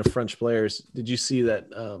 speaking of French players, did you see that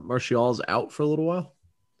Martial's out for a little while?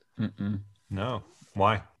 No.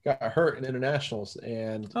 Why? Got hurt in internationals,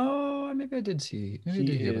 and maybe I did see. Maybe I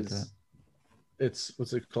did hear about that. It's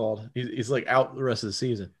what's it called? He's like out the rest of the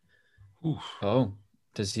season. Oof. Oh,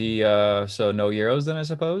 does he? So no Euros then, I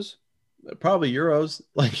suppose. Probably Euros.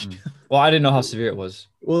 Like, well, I didn't know how severe it was.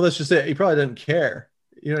 Well, let's just say he probably doesn't care.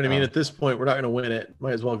 You know what I mean? At this point, we're not going to win it.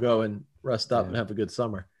 Might as well go and rest up and have a good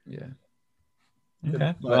summer. Yeah.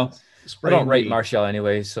 Okay. Well, I don't rate Martial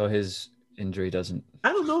anyway, so his injury doesn't.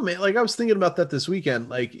 I don't know, man. Like, I was thinking about that this weekend.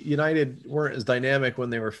 Like, United weren't as dynamic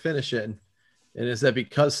when they were finishing. And is that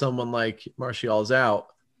because someone like Martial is out?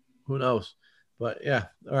 Who knows? But yeah.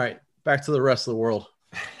 All right. Back to the rest of the world.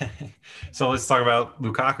 So let's talk about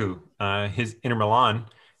Lukaku. His Inter Milan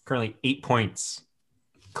currently 8 points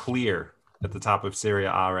clear at the top of Serie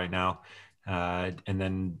A right now. And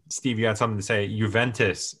then Steve, you had something to say.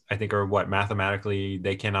 Juventus, I think, are what, mathematically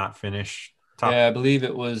they cannot finish top. Yeah, I believe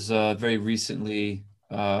it was very recently.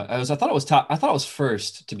 I thought it was top. I thought it was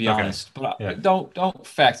first, to be honest. But don't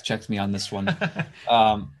fact check me on this one.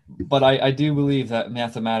 But I do believe that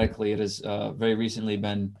mathematically it has very recently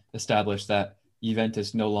been established that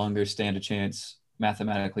Juventus no longer stand a chance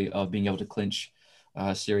mathematically of being able to clinch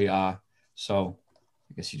Serie A. So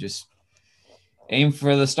I guess you just aim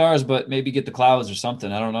for the stars, but maybe get the clouds or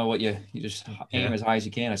something. I don't know what you just aim as high as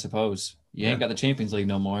you can, I suppose. You ain't got the Champions League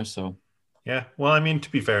no more, so. Yeah. Well, I mean,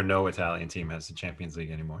 to be fair, no Italian team has the Champions League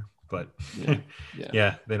anymore, but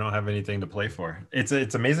yeah, they don't have anything to play for.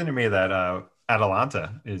 It's amazing to me that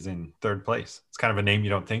Atalanta is in third place. It's kind of a name you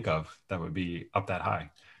don't think of that would be up that high.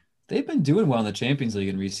 They've been doing well in the Champions League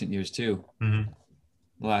in recent years too. Mm-hmm.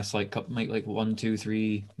 The last like 1, 2,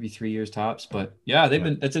 3 years tops. But yeah, they've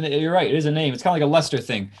been. You're right. It is a name. It's kind of like a Leicester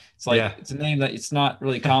thing. It's like it's a name that it's not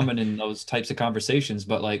really common in those types of conversations.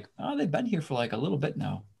 But like, they've been here for like a little bit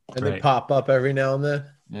now. And they pop up every now and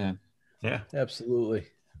then. Yeah, absolutely.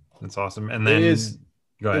 That's awesome. And then it is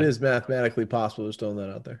mathematically possible. Just throwing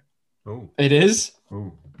that out there. Oh, it is.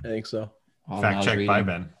 Oh, I think so. Fact check by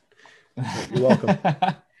Ben. You're welcome.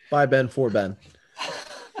 By Ben for Ben.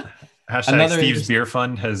 Hashtag Steve's Beer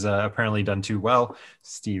Fund has apparently done too well.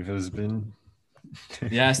 Steve has been.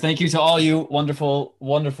 Yes, thank you to all you wonderful,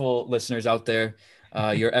 wonderful listeners out there.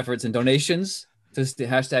 Your efforts and donations to the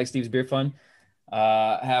hashtag Steve's Beer Fund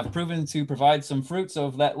have proven to provide some fruits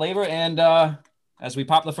of that labor. And as we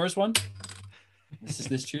pop the first one,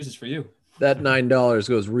 this cheers is for you. That $9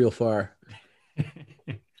 goes real far.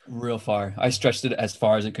 Real far. I stretched it as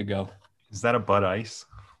far as it could go. Is that a Bud Ice?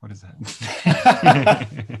 What is that?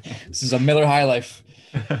 This is a Miller High Life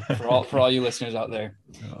for all you listeners out there.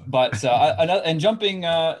 But and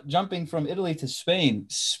jumping from Italy to Spain,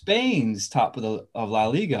 Spain's top of La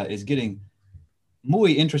Liga is getting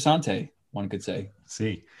muy interesante, one could say.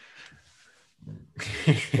 See.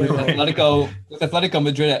 With Atletico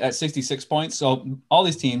Madrid at 66 points. So all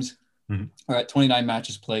these teams are at 29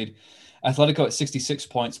 matches played. Atletico at 66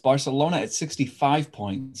 points, Barcelona at 65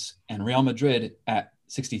 points, and Real Madrid at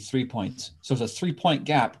 63 points. So it's a 3-point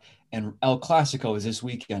gap, and El Clasico is this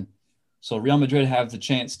weekend. So Real Madrid have the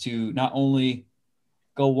chance to not only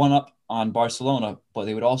go one up on Barcelona, but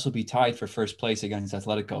they would also be tied for first place against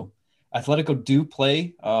Atletico. Atletico do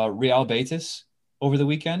play Real Betis over the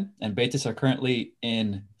weekend, and Betis are currently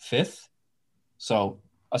in 5th. So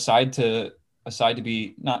aside to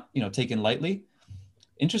be not taken lightly,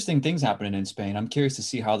 interesting things happening in Spain. I'm curious to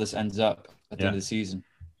see how this ends up at the end of the season.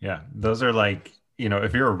 Yeah, those are like,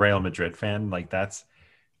 if you're a Real Madrid fan, like that's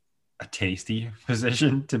a tasty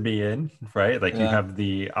position to be in, right? Like you have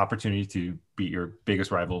the opportunity to beat your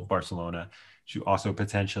biggest rival, Barcelona. You also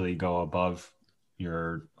potentially go above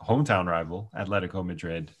your hometown rival, Atletico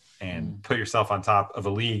Madrid, and put yourself on top of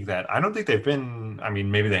a league that I don't think they've been. I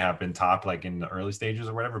mean, maybe they have been top like in the early stages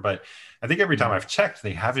or whatever, but I think every time I've checked,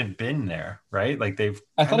 they haven't been there, right? Like they've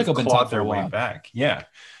Atletico been top their for a way while. back. Yeah.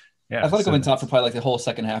 Atletico been top for probably like the whole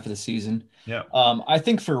second half of the season. Yeah. I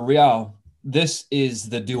think for Real, this is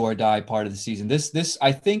the do or die part of the season.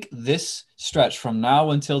 I think this stretch from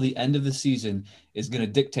now until the end of the season is going to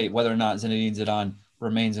dictate whether or not Zinedine Zidane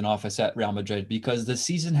remains in office at Real Madrid, because the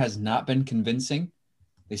season has not been convincing.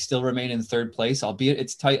 They still remain in 3rd place, albeit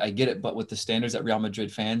it's tight. I get it. But with the standards that Real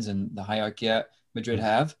Madrid fans and the hierarchy at Madrid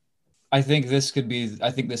have, I think this could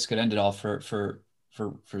end it all for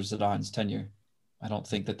Zidane's tenure. I don't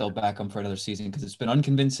think that they'll back him for another season because it's been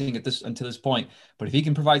unconvincing until this point. But if he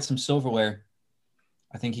can provide some silverware,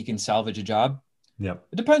 I think he can salvage a job. Yep.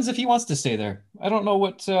 It depends if he wants to stay there. I don't know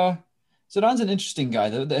what. Zidane's an interesting guy.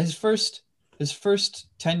 His first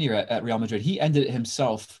tenure at Real Madrid, he ended it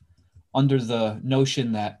himself under the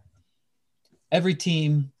notion that every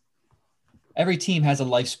team has a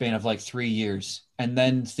lifespan of like 3 years, and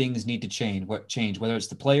then things need to change. Whether it's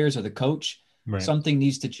the players or the coach, Right. something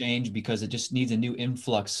needs to change because it just needs a new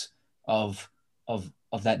influx of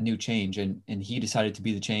that new change. And he decided to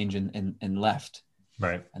be the change and left.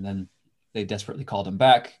 Right. And then they desperately called him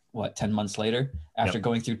back, 10 months later, after Yep.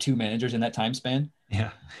 going through 2 managers in that time span.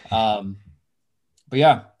 Yeah. But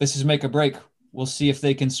yeah, this is make or break. We'll see if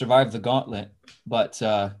they can survive the gauntlet, but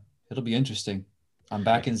it'll be interesting. I'm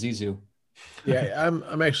back in Zizou. Yeah,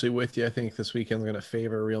 I'm actually with you. I think this weekend's going to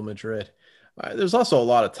favor Real Madrid. There's also a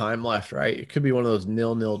lot of time left, right? It could be one of those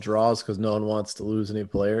 0-0 draws because no one wants to lose any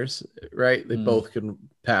players, right? They both can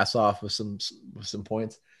pass off with some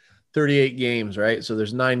points. 38 games, right? So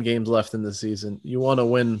there's 9 games left in the season. You want to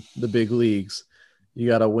win the big leagues, you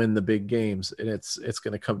got to win the big games, and it's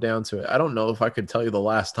going to come down to it. I don't know if I could tell you the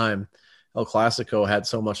last time El Clasico had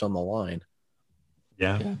so much on the line.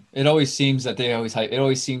 Yeah. It always seems that it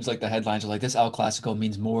always seems like the headlines are like, this El Clasico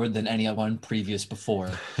means more than any one previous before.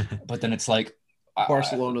 But then it's like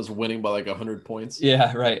Barcelona's winning by like 100 points.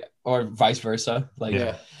 Yeah, right. Or vice versa. Like,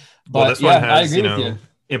 Yeah. but Well, this one has, I agree with you.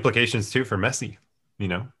 implications too for Messi.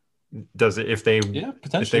 Does it if they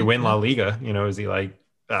potentially win La Liga? Is he like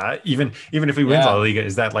even if he wins La Liga,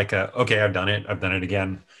 is that like okay, I've done it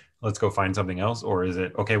again, let's go find something else, or is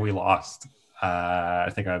it okay, we lost?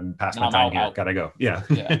 I think I'm past my time here. Gotta go. Yeah.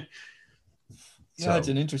 Yeah. Yeah, it's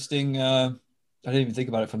an interesting. I didn't even think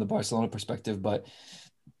about it from the Barcelona perspective, but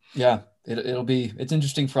yeah, it's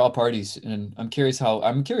interesting for all parties, and I'm curious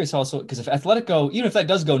also because if Atletico, even if that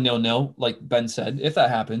does go 0-0, like Ben said, if that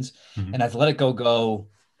happens, and Atletico go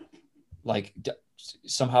like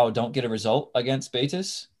somehow don't get a result against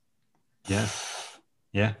Betis,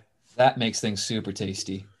 yeah, that makes things super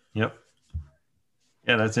tasty. Yep.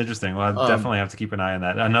 Yeah, that's interesting. Well, I definitely have to keep an eye on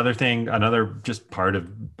that. Another just part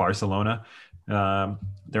of Barcelona,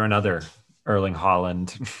 they're another Erling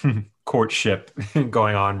Haaland courtship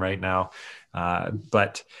going on right now.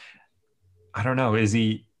 But I don't know. Is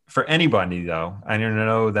he, for anybody though, I don't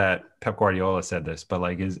know that Pep Guardiola said this, but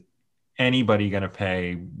like, is anybody going to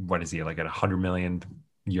pay, what is he, like at €100 million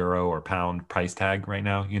or pound price tag right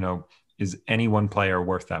now? Is any one player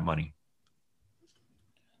worth that money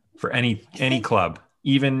for any club?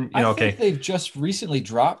 Even, I think they've just recently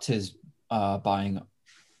dropped his buying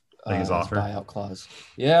his offer, buyout clause.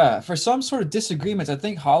 Yeah, for some sort of disagreements. I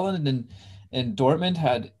think Haaland and Dortmund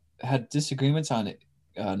had disagreements on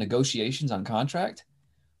negotiations on contract,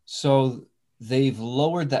 so they've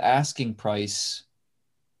lowered the asking price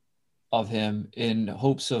of him in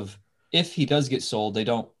hopes of if he does get sold, they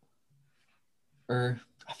don't. Or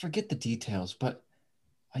I forget the details, but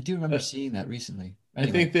I do remember seeing that recently.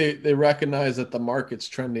 Anyway. I think they recognize that the market's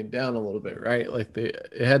trending down a little bit, right? Like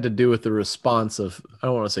it had to do with the response of, I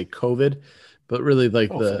don't want to say COVID, but really like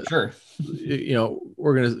sure.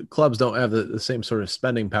 Clubs don't have the same sort of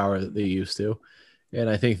spending power that they used to. And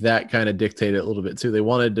I think that kind of dictated a little bit too. They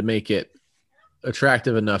wanted to make it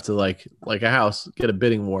attractive enough to like a house, get a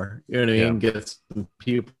bidding war, you know what I mean? Get some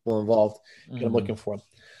people involved, get them looking for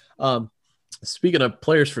them. Speaking of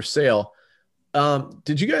players for sale,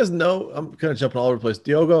 did you guys know, I'm kind of jumping all over the place,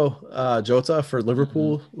 Diogo Jota for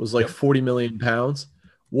Liverpool was like 40 million pounds.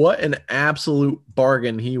 What an absolute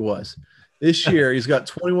bargain he was. This year, he's got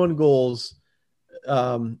 21 goals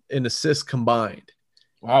and assists combined.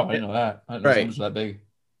 Wow, I didn't know that. I didn't know it was that big.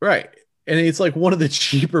 Right. And it's like one of the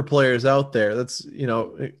cheaper players out there. That's,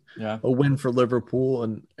 a win for Liverpool.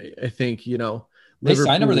 And I think, they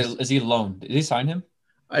signed him, or is he loaned? Did they sign him?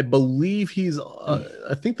 I believe he's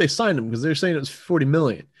I think they signed him because they're saying it's 40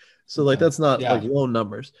 million. So like that's not like loan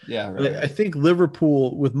numbers. Yeah, right. I think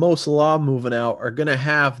Liverpool with Mo Salah moving out are going to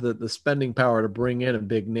have the spending power to bring in a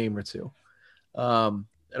big name or two. And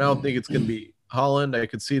I don't think it's going to be Haaland. I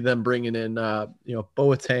could see them bringing in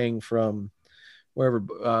Boateng from wherever,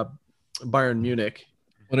 Bayern Munich.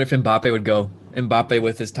 What if Mbappe would go? Mbappe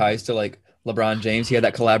with his ties to like LeBron James. He had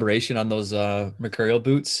that collaboration on those Mercurial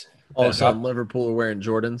boots. All of a sudden, Liverpool are wearing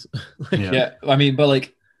Jordans. Yeah, I mean, but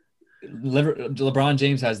like LeBron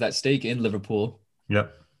James has that stake in Liverpool.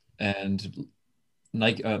 Yep. And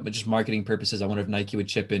Nike, just marketing purposes, I wonder if Nike would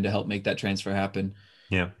chip in to help make that transfer happen.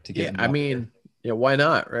 Yeah. Why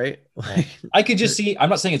not? Right. I could just see. I'm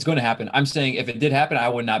not saying it's going to happen. I'm saying if it did happen, I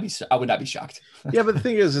would not be shocked. Yeah, but the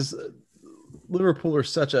thing is Liverpool are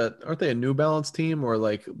aren't they a New Balance team or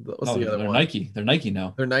like what's No, the other they're one? Nike. They're Nike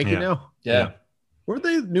now. They're Nike Yeah. now. Yeah. Weren't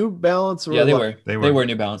they New Balance? Or Yeah, they like- were. They They were. were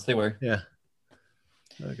New Balance. They were. Yeah.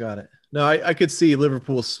 I got it. No, I could see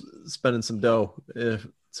Liverpool spending some dough to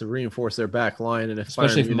reinforce their back line, and if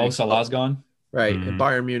Especially if Bayern Mo Munich's Salah's gone. right, Mhm. and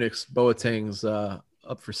Bayern Munich's Boateng's up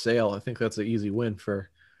for sale, I think that's an easy win for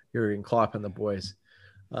Jurgen Klopp and the boys.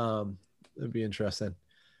 It'd be interesting.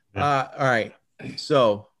 Yeah. All right,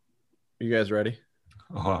 so you guys ready?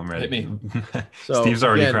 Oh, I'm ready. Hit me. So, Steve's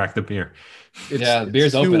already again, cracked the beer. Yeah, the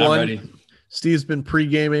beer's open. I'm 2-1. ready. Steve's been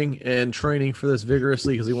pre-gaming and training for this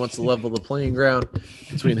vigorously because he wants to level the playing ground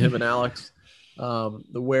between him and Alex.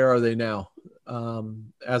 Where are they now?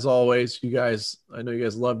 As always, I know you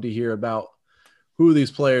guys love to hear about who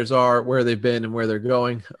these players are, where they've been, and where they're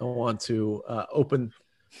going. I want to open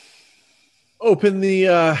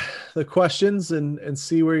the questions and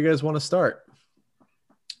see where you guys want to start.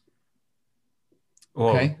 Well,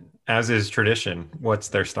 Okay. as is tradition, what's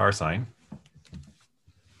their star sign?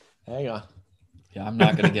 Hang on. Yeah, I'm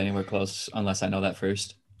not gonna get anywhere close unless I know that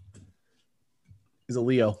first. He's a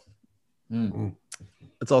Leo. Mm.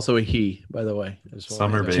 It's also a he, by the way. I just wanna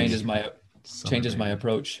Summer make that- baby. Changes my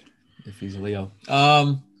approach if he's a Leo.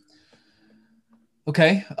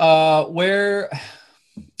 Okay. Where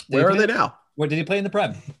Where are they now? Where did he play in the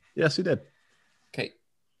Prem? Yes, he did. Okay.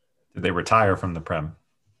 Did they retire from the Prem?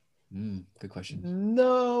 Good question.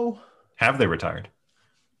 No. Have they retired?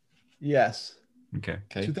 Yes. Okay.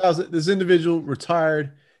 Okay. 2000. This individual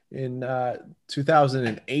retired in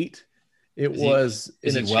 2008. It Is he- was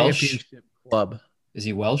is in a he Welsh? championship club. Is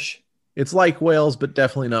he Welsh? It's like Wales, but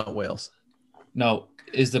definitely not Wales. No.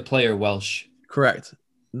 Is the player Welsh? Correct.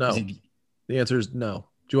 No. Is he, The answer is no.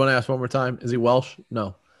 Do you want to ask one more time? Is he Welsh?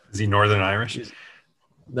 No. Is he Northern Irish?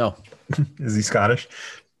 No. Is he Scottish?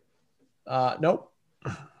 Nope.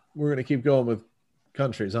 We're gonna keep going with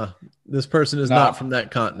countries, huh? This person is No. not from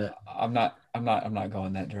that continent. I'm not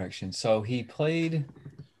going that direction. So he played.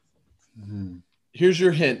 Here's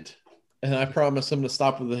your hint, and I promise I'm gonna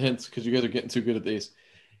stop with the hints because you guys are getting too good at these.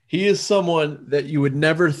 He is someone that you would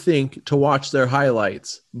never think to watch their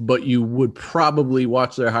highlights, but you would probably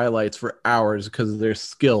watch their highlights for hours because of their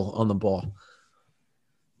skill on the ball.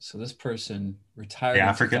 So this person retired The in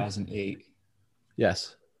African? 2008.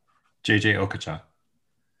 Yes. JJ Okocha.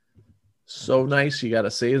 So nice. You got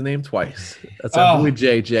to say his name twice. That's Oh. our boy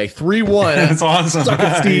JJ. 3-1. That's awesome. Suck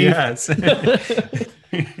it, Steve. Yes.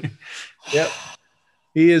 Yep.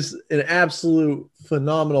 He is an absolute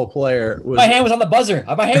phenomenal player. My hand was on the buzzer.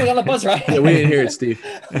 My hand was on the buzzer. Yeah, we didn't hear it, Steve.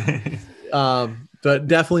 But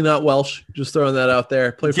definitely not Welsh. Just throwing that out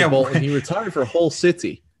there. Played for Yeah, Bolton. He retired for Hull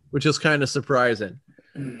City, which is kind of surprising.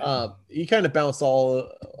 He kind of bounced all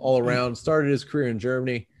around. Started his career in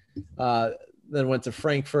Germany, then went to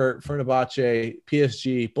Frankfurt, Fenerbahce,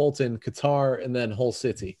 PSG, Bolton, Qatar, and then Hull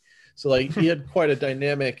City. So like he had quite a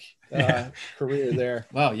dynamic career there.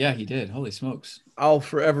 Wow. Yeah, he did. Holy smokes. I'll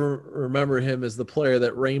forever remember him as the player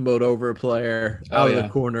that rainbowed over a player Oh, out of yeah. the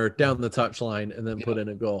corner, down the touchline, and then put in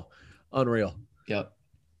a goal. Unreal. Yep.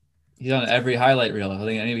 He's on every highlight reel. I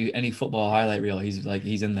think any football highlight reel, he's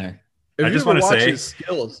in there. If I you just ever wanna watch say- his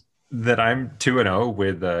skills. That I'm 2-0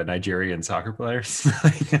 with Nigerian soccer players.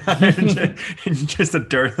 Just a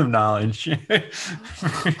dearth of knowledge.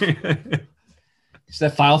 It's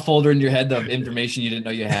that file folder in your head of information you didn't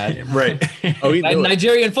know you had. Right. Oh, he knew it.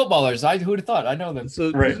 Nigerian footballers. Who'd have thought? I know them.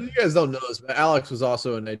 So Right. you guys don't know this, but Alex was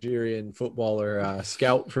also a Nigerian footballer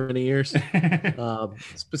scout for many years,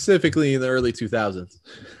 specifically in the early 2000s.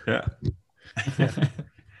 Yeah.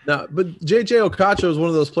 No, but JJ Okocha was one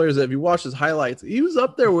of those players that if you watch his highlights, he was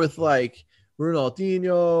up there with like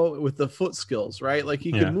Ronaldinho with the foot skills, right? Like he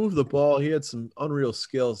Yeah. could move the ball. He had some unreal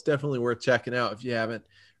skills. Definitely worth checking out if you haven't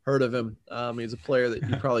heard of him. He's a player that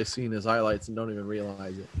you've probably seen his highlights and don't even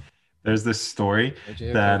realize it. There's this story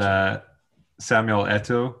that Samuel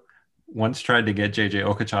Eto'o once tried to get JJ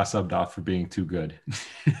Okocha subbed off for being too good.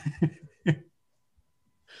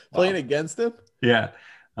 Playing against him? Yeah.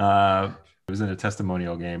 It was in a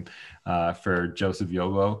testimonial game for Joseph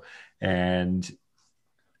Yogo. And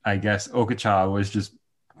I guess Okocha was just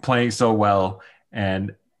playing so well.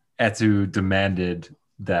 And Eto'o demanded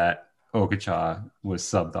that Okocha was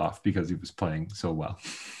subbed off because he was playing so well.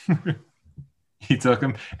 He took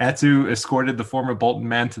him. Eto'o escorted the former Bolton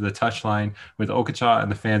man to the touchline with Okocha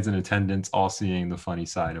and the fans in attendance all seeing the funny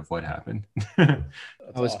side of what happened. I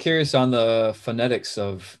was curious on the phonetics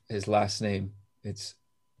of his last name. It's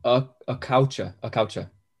Okocha. JJ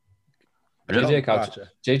Okocha.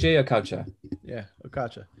 JJ Okocha. Yeah,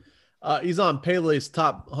 Okocha. He's on Pele's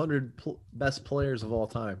top 100 best players of all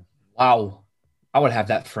time. Wow. I would have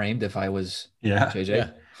that framed if I was Yeah.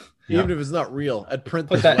 JJ. Yeah. Even if it's not real, I'd print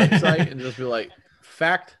Put the that- website and just be like,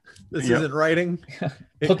 fact, this Yep. isn't writing.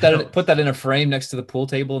 Put that in a frame next to the pool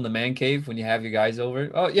table in the man cave when you have your guys over.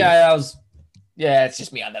 Oh yeah, it's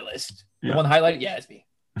just me on that list. The Yeah. one highlighted, yeah, it's me.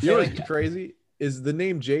 You know what's Yeah. crazy is the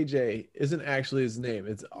name JJ isn't actually his name.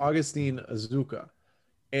 It's Augustine Azuka.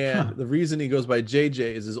 And the reason he goes by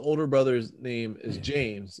JJ is his older brother's name is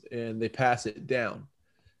James, and they pass it down.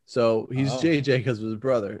 So he's Oh. JJ because of his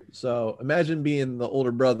brother. So imagine being the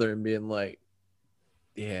older brother and being like,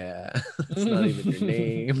 yeah, it's not even your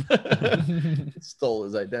name. Stole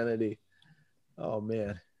his identity. Oh,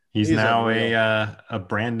 man. He's He's now unreal. a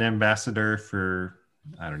brand ambassador for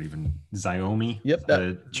Xiaomi. Yep,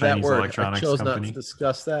 the Chinese word. electronics I chose company. not to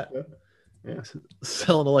discuss that. Yeah.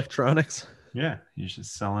 Selling electronics. Yeah, he's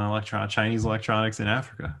just selling Chinese electronics in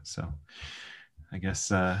Africa. So I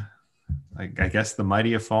guess I guess the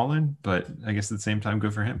mighty have fallen, but I guess at the same time,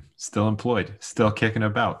 good for him. Still employed, still kicking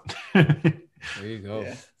about. There you go.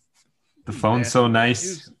 Yeah. The phone's so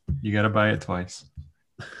nice, you got to buy it twice.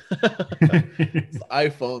 It's the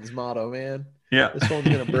iPhone's motto, man. Yeah. This phone's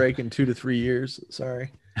gonna break in 2 to 3 years.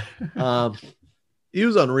 Sorry. He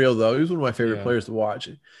was unreal though. He was one of my favorite Yeah. players to watch.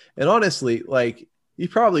 And honestly, like he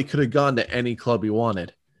probably could have gone to any club he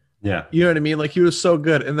wanted. Yeah. You know what I mean? Like he was so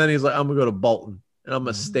good. And then he's like, I'm gonna go to Bolton and I'm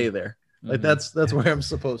gonna stay there. Like Mhm. that's where I'm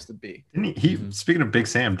supposed to be. Didn't he speaking of Big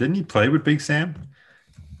Sam, didn't he play with Big Sam?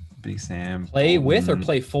 Big Sam. Play with or Bolton.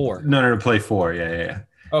 play for? No, play for. Yeah.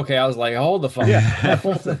 Okay, I was like, hold the phone. Yeah.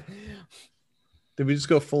 Did we just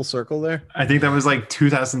go full circle there? I think that was like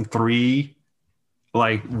 2003,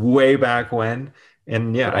 like way back when.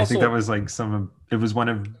 And yeah, But I think also- that was like it was one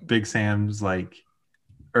of Big Sam's like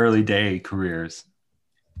early day careers.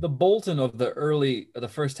 The Bolton of the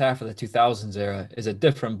first half of the 2000s era is a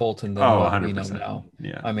different Bolton than Oh, what we know 100%. now.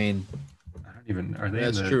 Yeah. I mean, I don't even, are they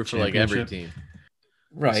That's in the true for like every championship? team.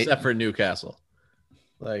 right. Except for Newcastle.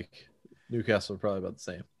 Like Newcastle are probably about the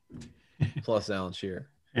same. Plus Alan Shearer.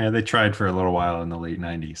 Yeah, they tried for a little while in the late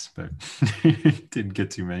 90s, but didn't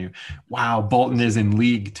get too many. Wow, Bolton is in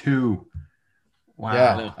League Two. Wow.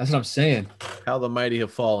 Yeah, that's what I'm saying. How the mighty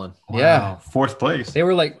have fallen. Wow. Yeah. Fourth place. They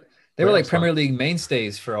were like That's Premier League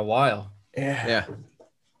mainstays for a while. Yeah,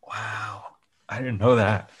 Wow. I didn't know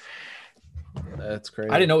that. that's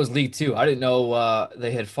crazy. I didn't know it was League Two. I didn't know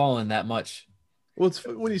they had fallen that much. Well, it's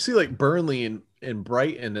when you see like Burnley and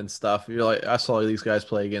Brighton and stuff, you're like, I saw these guys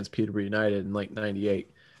play against Peterborough United in like '98.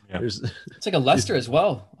 Yeah. There's It's like a Leicester as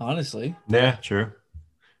well, honestly. Yeah, true.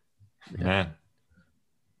 Man.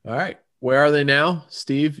 all right. Where are they now,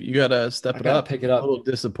 Steve? You gotta step I it gotta up. pick it A up. little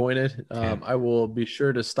disappointed. Yeah. I will be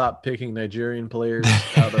sure to stop picking Nigerian players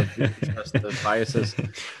out of just the biases.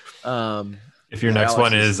 If your Yeah, next Alex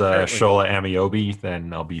one is is apparently- Shola Amiobi,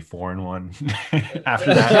 then I'll be 4-1.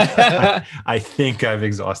 After that, I think I've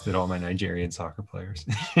exhausted all my Nigerian soccer players.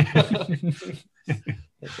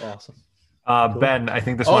 That's awesome. Ben, I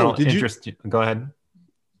think this Oh, one will did you- interest you. Go ahead.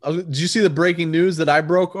 Did you see the breaking news that I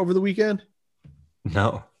broke over the weekend?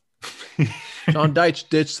 No. John Deitch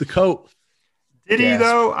ditched the coat. Did he Yes.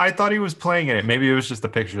 though? I thought he was playing in it. Maybe it was just a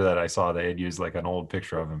picture that I saw. They had used like an old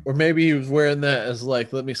picture of him. Or maybe he was wearing that as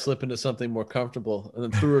like, let me slip into something more comfortable, and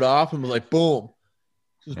then threw it off and was like, boom,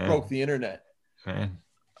 just Yeah. broke the internet. Man.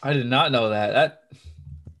 I did not know that.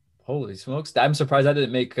 Holy smokes! I'm surprised I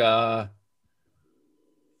didn't make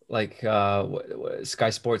Sky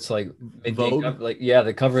Sports like midday Vogue?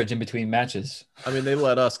 the coverage in between matches. I mean, they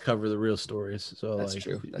let us cover the real stories, so That's like,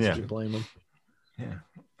 true. you That's Yeah. can't blame them. Yeah.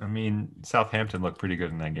 I mean, Southampton looked pretty good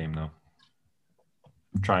in that game though.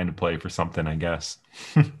 Trying to play for something, I guess.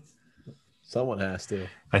 Someone has to.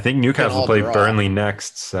 I think Newcastle all play draw. Burnley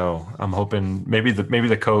next, so I'm hoping maybe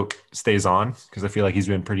the coat stays on because I feel like he's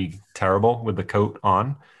been pretty terrible with the coat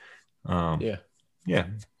on. Yeah, Yeah.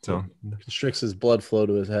 So constricts his blood flow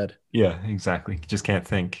to his head. yeah, exactly. Just can't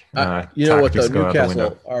think. You know what though? Tactics go out the window.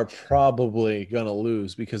 Newcastle are probably gonna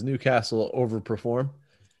lose because Newcastle overperform,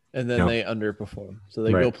 and then Yep. they underperform. So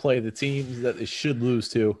they Right. go play the teams that they should lose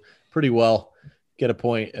to pretty well, get a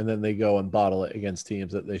point, and then they go and bottle it against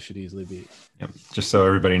teams that they should easily beat. Yep. Just so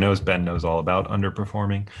everybody knows, Ben knows all about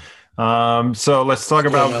underperforming. So let's talk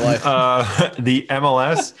about my life. the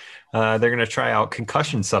MLS. They're going to try out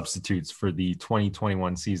concussion substitutes for the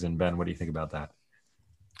 2021 season. Ben, what do you think about that?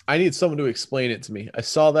 I need someone to explain it to me. I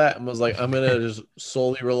saw that and was like, I'm gonna just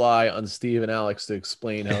solely rely on Steve and Alex to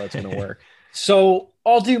explain how it's gonna work. So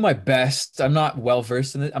I'll do my best. I'm not well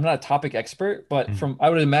versed in it. I'm not a topic expert, but Mhm. I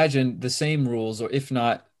would imagine the same rules, or if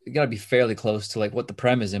not, it got to be fairly close to like what the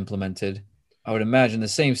Prem is implemented. I would imagine the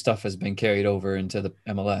same stuff has been carried over into the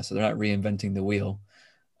MLS, so they're not reinventing the wheel.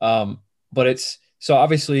 but it's so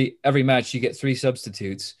obviously every match you get 3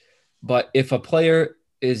 substitutes. But if a player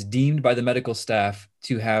is deemed by the medical staff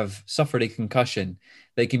to have suffered a concussion,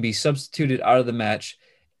 they can be substituted out of the match,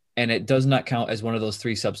 and it does not count as one of those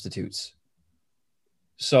 3 substitutes.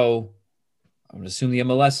 So I'm going to assume the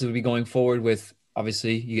MLS would be going forward with,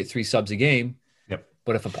 obviously, you get 3 subs a game. Yep.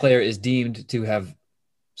 But if a player is deemed to have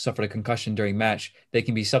suffered a concussion during match, they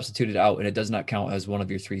can be substituted out, and it does not count as one of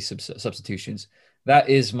your 3 substitutions. That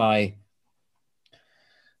is my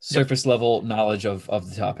surface level knowledge of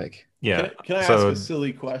the topic. Yeah. Can I ask a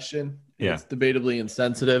silly question? Yeah. It's debatably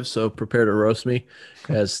insensitive, so prepare to roast me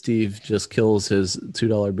as Steve just kills his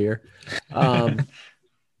 $2 beer. And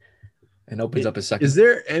opens up a second. Is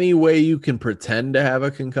there any way you can pretend to have a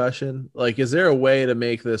concussion? Like, is there a way to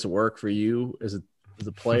make this work for you as a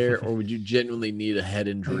player, or would you genuinely need a head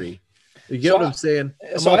injury? You get what I'm saying?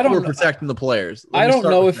 We're protecting the players. I don't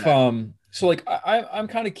know if so like I'm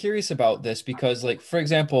kind of curious about this because, like, for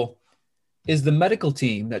example, is the medical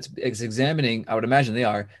team that's examining, I would imagine they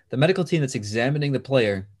are, the medical team that's examining the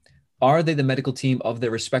player, are they the medical team of their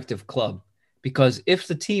respective club? Because if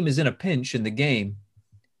the team is in a pinch in the game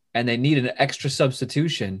and they need an extra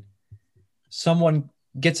substitution, someone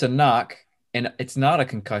gets a knock and it's not a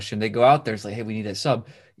concussion. They go out there, it's like, hey, we need a sub.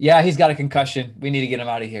 Yeah, he's got a concussion. We need to get him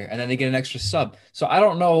out of here. And then they get an extra sub. So I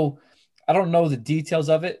don't know the details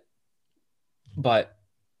of it, but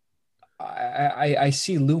I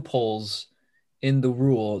see loopholes in the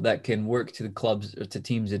rule that can work to the club's or to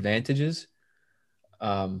teams' advantages.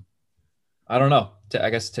 I don't know. I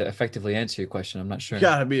guess to effectively answer your question, I'm not sure. You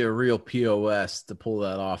gotta be a real POS to pull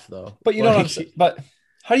that off, though. But you know what I'm saying? But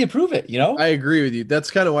how do you prove it? You know, I agree with you. That's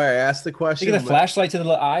kind of why I asked the question. You get a flashlight to the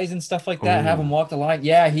eyes and stuff like that. Have him walk the line.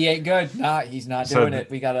 Yeah, he ain't good. Nah, he's not doing it.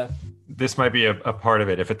 We gotta. This might be a part of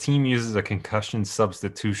it. If a team uses a concussion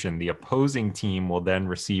substitution, the opposing team will then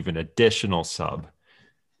receive an additional sub.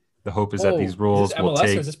 The hope is that these rules will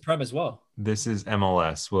take. Or is this Prem as well? This is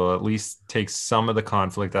MLS. Will at least take some of the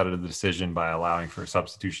conflict out of the decision by allowing for a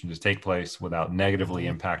substitution to take place without negatively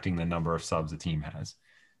impacting the number of subs the team has.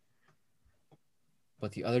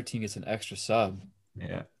 But the other team gets an extra sub.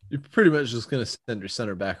 Yeah. You're pretty much just going to send your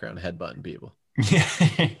center back around headbutting people.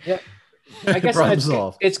 Yeah. I guess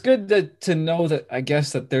it's good to know that, I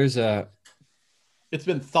guess, that there's a. It's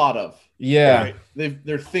been thought of. Yeah. Right?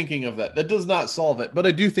 They're thinking of that. That does not solve it. But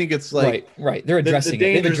I do think it's like. Right. They're addressing the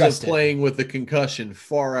it. dangers of playing with the concussion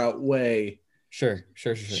far outweigh. Sure.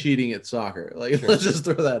 Cheating at soccer. Like, let's just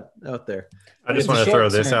throw that out there. I just want to throw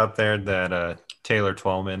this out there that Taylor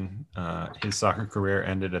Twellman, his soccer career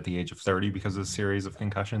ended at the age of 30 because of a series of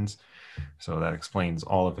concussions. So that explains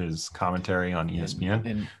all of his commentary on ESPN.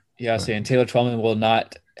 And saying Taylor Twellman will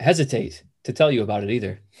not hesitate to tell you about it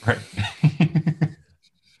either. Right.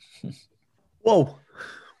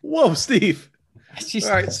 Whoa, Steve.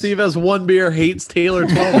 All right, Steve has 1 beer, hates Taylor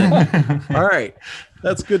Twellman. All right.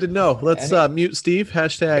 That's good to know. Let's mute Steve.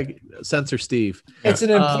 Hashtag censor Steve. It's an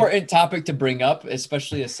important topic to bring up,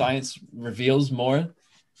 especially as science reveals more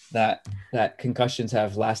that concussions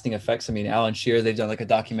have lasting effects. I mean, Alan Shearer, they've done like a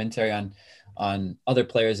documentary on other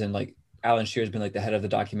players, and like Alan Shearer's been like the head of the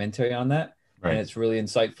documentary on that. Right. And it's really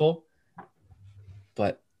insightful.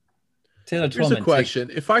 But Taylor Twellman. Here's a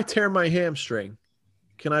question. If I tear my hamstring,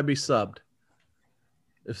 can I be subbed?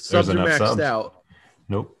 If subs are maxed out.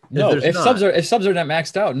 Nope. No, if subs are not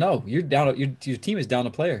maxed out, no, you're down. Your team is down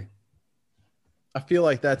a player. I feel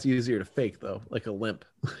like that's easier to fake though, like a limp.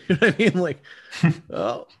 You know what I mean? Like,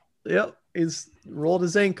 oh, yep, he's rolled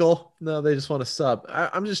his ankle. No, they just want to sub.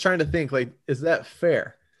 I'm just trying to think, like, is that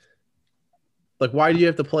fair? Like, why do you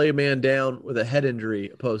have to play a man down with a head injury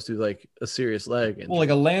opposed to like a serious leg injury? Well, like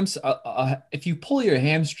a lamb's, if you pull your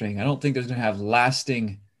hamstring, I don't think there's gonna have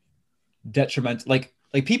lasting detriment. Like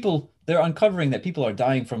people, they're uncovering that people are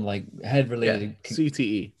dying from like head related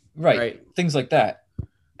CTE, right? Things like that.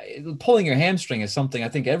 Pulling your hamstring is something I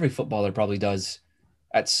think every footballer probably does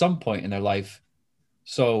at some point in their life.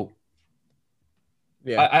 So,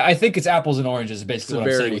 yeah, I think it's apples and oranges. Basically, what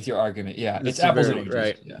I'm saying with your argument. Yeah, it's apples and oranges.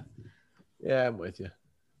 Right. Yeah, I'm with you.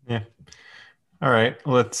 Yeah. All right.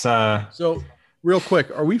 Let's. So, real quick,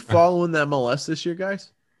 are we following the MLS this year, guys?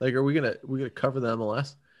 Like, are we gonna cover the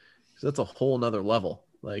MLS? Because that's a whole nother level.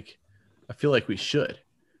 Like, I feel like we should,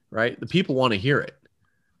 right? The people want to hear it.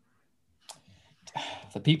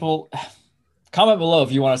 The people, comment below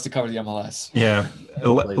if you want us to cover the MLS. Yeah,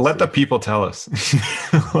 let the people tell us.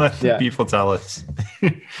 Let the people tell us.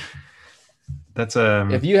 That's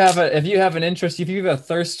if you have an interest, if you have a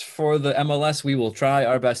thirst for the MLS, we will try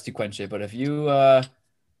our best to quench it. But if you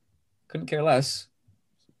couldn't care less,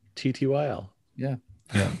 TTYL. Yeah.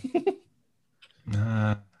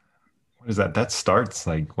 What is that? That starts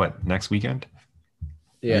like what, next weekend?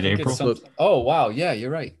 Yeah, Mid April? Oh wow, yeah,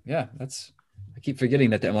 you're right. Yeah, I keep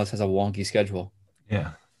forgetting that the MLS has a wonky schedule.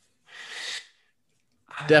 Yeah.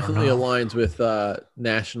 I don't definitely know. aligns with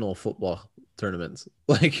national football tournaments.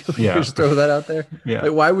 Like, Yeah. just throw that out there. Yeah.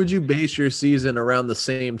 Like, why would you base your season around the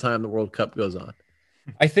same time the World Cup goes on?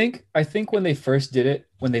 I think when they first did it,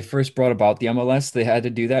 when they first brought about the MLS, they had to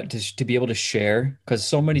do that to be able to share, because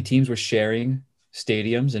so many teams were sharing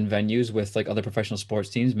stadiums and venues with like other professional sports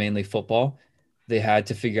teams, mainly football. They had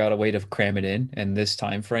to figure out a way to cram it in, and this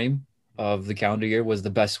time frame of the calendar year was the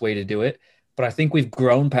best way to do it. But I think we've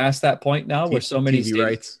grown past that point now, where so many TV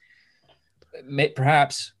rights.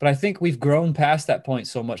 perhaps, but I think we've grown past that point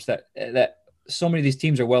so much that so many of these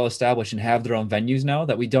teams are well established and have their own venues now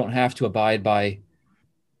that we don't have to abide by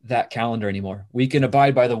that calendar anymore. We can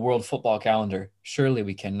abide by the world football calendar. Surely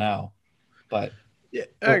we can now. But Yeah,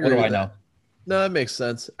 I agree what do with I know? that. No, that makes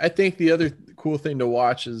sense. I think the other cool thing to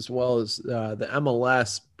watch as well is the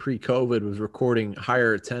MLS pre-COVID was recording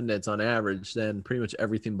higher attendance on average than pretty much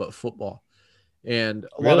everything but football. And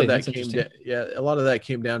a lot Really? of that That's came interesting. a lot of that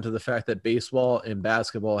came down to the fact that baseball and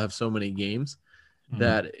basketball have so many games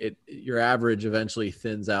that your average eventually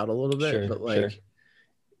thins out a little bit. Sure, But sure. like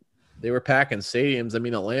they were packing stadiums. I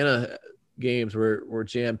mean, Atlanta games were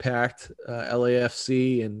jam-packed.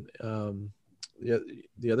 LAFC and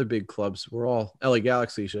the other big clubs were all LA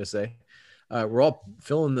Galaxy, should I say? We're all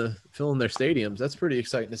filling their stadiums. That's pretty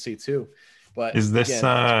exciting to see too. But Is this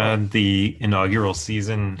again, the inaugural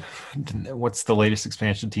season? What's the latest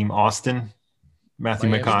expansion team? Austin? Matthew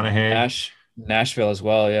Miami? McConaughey? Nashville as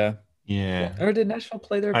well, yeah. Yeah. Or did Nashville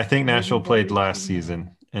play there? I think Nashville played last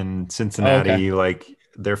season, and Cincinnati, like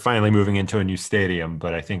they're finally moving into a new stadium,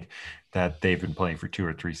 but I think that they've been playing for 2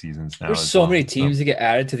 or 3 seasons now. There's as so well. many teams that get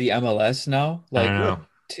added to the MLS now. I Like don't know.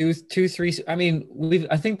 two, 3. I mean,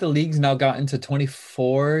 I think the league's now gotten to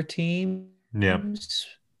 24 teams. Yeah.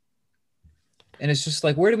 And it's just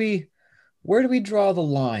like, where do we draw the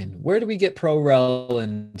line? Where do we get pro rel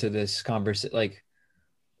into this conversation? Like,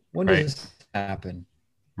 when does Right. this happen?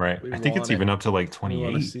 Right. We I think it's want even it. up to like we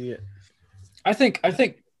want 28. to see it. I think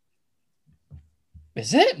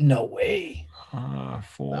is it? No way. 4, No,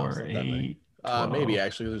 it's not that many. 8, Maybe 12,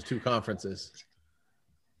 actually there's 2 conferences.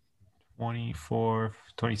 24,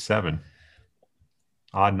 27.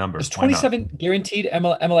 Odd number. There's Why not? 27 guaranteed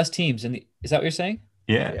MLS teams, is that what you're saying?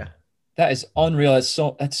 Yeah. Yeah. That is unreal. That's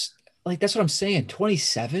what I'm saying.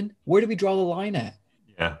 27? Where do we draw the line at?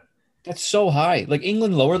 Yeah. That's so high. Like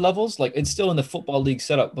England lower levels, like it's still in the football league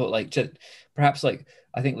setup, but like perhaps like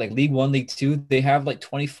I think like League 1, League 2, they have like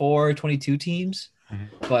 24, 22 teams.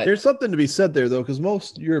 But There's something to be said there though, because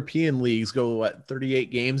most European leagues go 38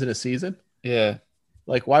 games in a season. yeah,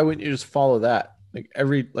 Like, why wouldn't you just follow that?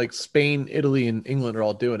 Like Spain, Italy, and England are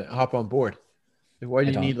all doing it. Hop on board. Like, why do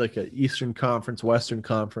you don't. need like an Eastern Conference, Western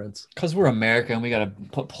Conference? because we're America and we got to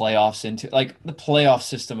put playoffs into like the playoff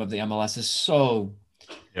system of the MLS is so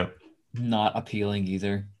Yep. not appealing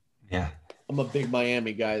either. Yeah. I'm a big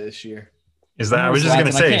Miami guy this year. Is that? I was just Zlatan, gonna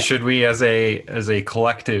I say, can't- should we, as a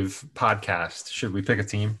collective podcast, should we pick a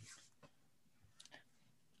team,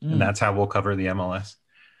 Mm. and that's how we'll cover the MLS?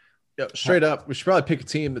 Yeah, straight up, we should probably pick a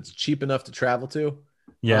team that's cheap enough to travel to.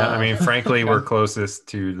 Yeah, I mean, frankly, Yeah. we're closest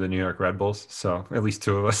to the New York Red Bulls, so at least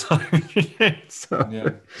 2 of us are. So, Yeah.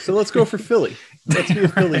 So let's go for Philly. Let's be a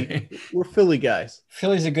Philly. Right. We're Philly guys.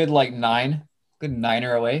 Philly's a good like good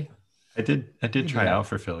niner away. I did try Yeah. out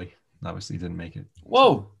for Philly. Obviously, didn't make it.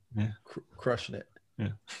 Whoa. Crushing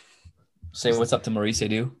it. Say what's up to Maurice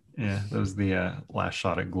Edu. Yeah, that was the last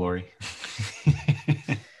shot at glory.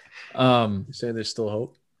 You're saying there's still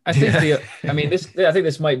hope? I think Yeah. I think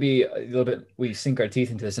this might be a little bit. We sink our teeth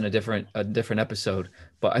into this in a different episode,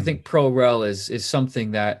 but I think pro rel is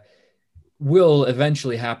something that will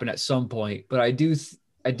eventually happen at some point. But I do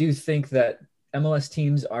think that MLS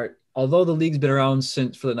teams are, although the league's been around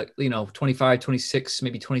since for like 25, 26,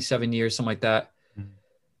 maybe 27 years, something like that,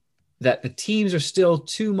 that the teams are still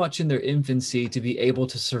too much in their infancy to be able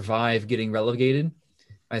to survive getting relegated.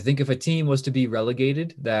 I think if a team was to be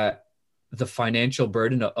relegated, that the financial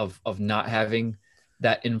burden of not having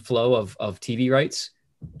that inflow of TV rights,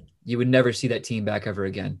 you would never see that team back ever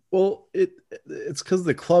again. Well, it's because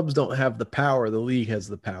the clubs don't have the power. The league has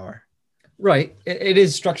the power. Right. It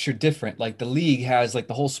is structured different. Like the league has like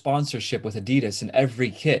the whole sponsorship with Adidas, and every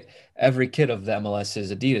kit of the MLS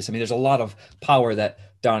is Adidas. I mean, there's a lot of power that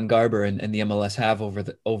Don Garber and the MLS have over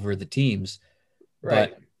the teams.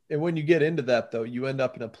 Right. But And when you get into that, though, you end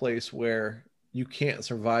up in a place where you can't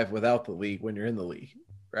survive without the league when you're in the league,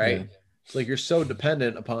 right? Yeah. It's like you're so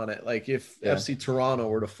dependent upon it. Like if Yeah. FC Toronto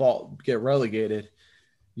were to get relegated,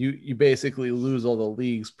 you basically lose all the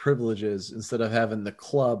league's privileges instead of having the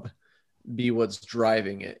club be what's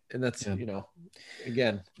driving it. And that's,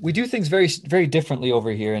 again, we do things very, very differently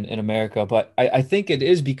over here in America, but I think it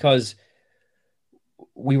is because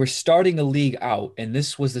we were starting a league out, and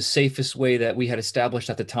this was the safest way that we had established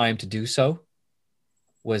at the time to do so,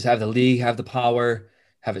 was have the league have the power,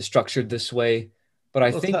 have it structured this way. But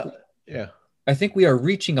I think we are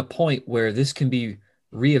reaching a point where this can be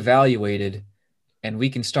reevaluated, and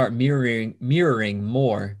we can start mirroring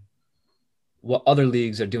more what other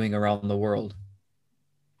leagues are doing around the world.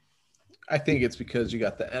 I think it's because you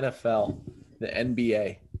got the NFL, the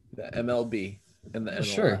NBA, the MLB, and the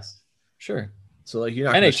MLS. Sure. So like you're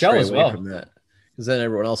not going to NHL stray as away well from that, because then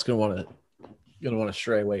everyone else going to want to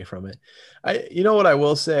stray away from it. You know what I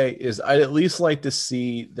will say is I'd at least like to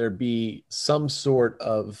see there be some sort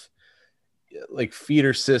of like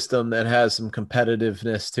feeder system that has some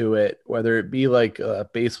competitiveness to it, whether it be like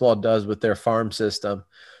baseball does with their farm system,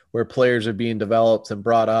 where players are being developed and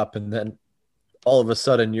brought up, and then all of a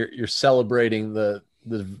sudden you're celebrating the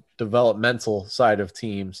developmental side of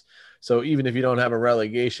teams. So even if you don't have a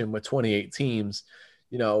relegation with 28 teams,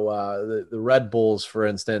 the Red Bulls, for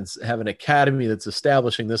instance, have an academy that's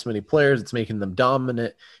establishing this many players. It's making them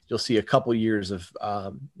dominant. You'll see a couple years of,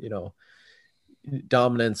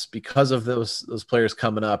 dominance because of those players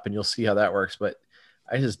coming up, and you'll see how that works. But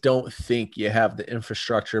I just don't think you have the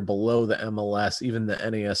infrastructure below the MLS, even the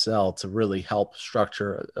NASL, to really help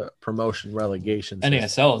structure a promotion relegation system.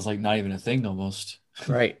 NASL is like not even a thing almost.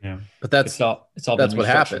 Right. Yeah. But it's all that's what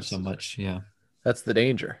happens so much. Yeah. That's the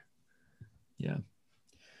danger. Yeah.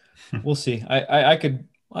 We'll see. I could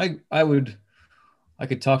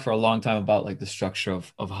talk for a long time about like the structure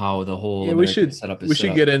of how the whole American setup is we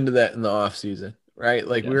should get into that in the off season, right?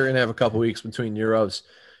 Like we're going to have a couple weeks between Euros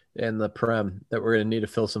and the Prem that we're going to need to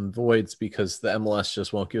fill some voids because the MLS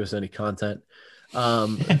just won't give us any content.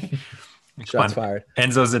 Shots fired.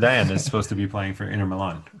 Enzo Zidane is supposed to be playing for Inter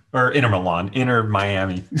Miami. So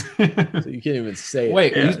you can't even say it.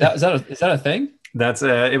 Wait, is that a thing? That's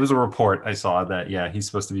it was a report I saw that, he's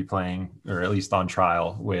supposed to be playing, or at least on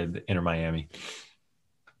trial with Inter Miami.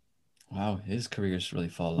 Wow, his career's really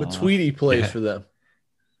fallen off. Matuidi plays for them.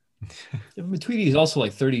 Matuidi is also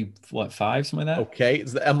like 5, something like that. Okay,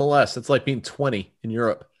 it's the MLS. It's like being 20 in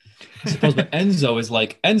Europe. I suppose, but Enzo's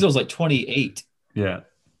like 28. Yeah.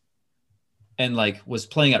 And like was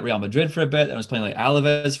playing at Real Madrid for a bit, and was playing like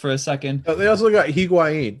Alaves for a second. They also got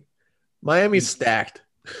Higuain. Miami's stacked.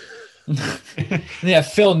 Yeah,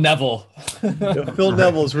 Phil Neville. Phil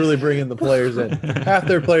Neville's really bringing the players in. Half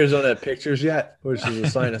their players don't have pictures yet, which is a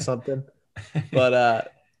sign of something.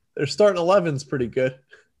 But their starting 11's pretty good.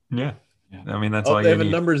 Yeah. I mean, that's all they you have need.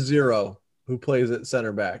 a number 0 who plays at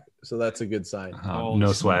center back, so that's a good sign.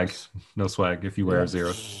 No swag if you wear a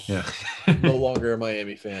 0. Yeah. No longer a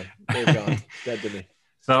Miami fan. They're gone. Dead to me.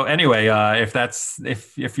 So anyway,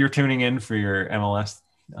 if you're tuning in for your MLS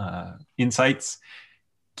insights,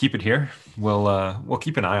 keep it here. We'll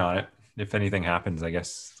keep an eye on it. If anything happens, I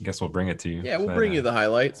guess we'll bring it to you. Yeah, we'll bring you the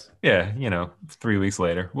highlights. Yeah, 3 weeks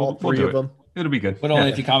later, we'll do of them. It'll be good. But only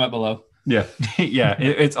if you comment below. Yeah, yeah.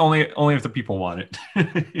 It's only if the people want it.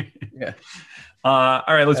 Yeah. All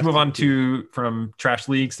right, let's move on from trash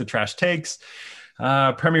leagues to trash takes.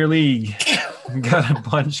 Premier League, we got a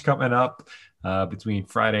bunch coming up between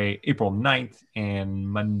Friday, April 9th and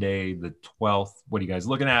Monday, the 12th. What are you guys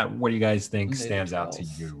looking at? What do you guys think stands out to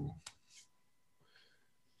you?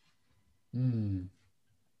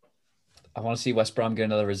 I want to see West Brom get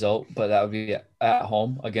another result, but that would be at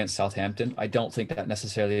home against Southampton. I don't think that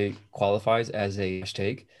necessarily qualifies as a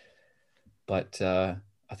take, but I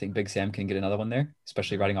think Big Sam can get another one there,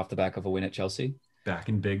 especially riding off the back of a win at Chelsea. Back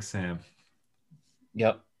in Big Sam.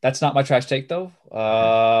 Yep. That's not my trash take, though.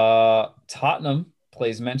 Tottenham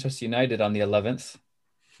plays Manchester United on the 11th.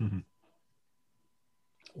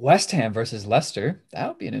 West Ham versus Leicester. That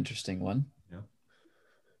would be an interesting one. Yeah.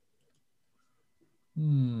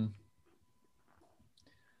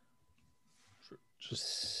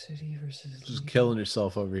 City versus just killing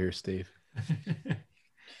yourself over here, Steve.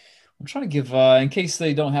 I'm trying to give, in case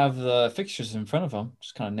they don't have the fixtures in front of them,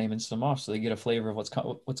 just kind of naming some off so they get a flavor of what's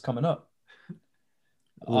coming up.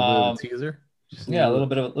 A little bit of a teaser. A little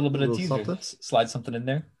bit of teaser. Something. Slide something in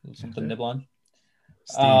there. Something to nibble on.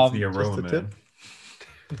 Steve's the aroma man.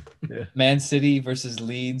 Yeah. Man City versus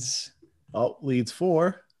Leeds. Oh, Leeds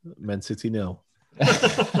 4, Man City 0.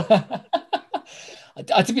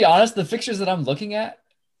 To be honest, the fixtures that I'm looking at,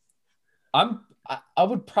 I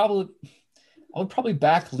would probably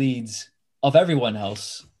back Leeds of everyone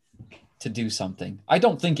else to do something. I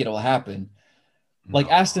don't think it'll happen, Like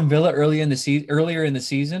Aston Villa earlier in the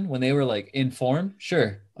season when they were like in form,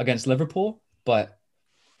 sure, against Liverpool, but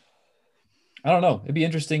I don't know. It'd be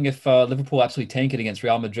interesting if Liverpool absolutely tank it against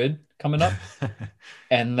Real Madrid coming up,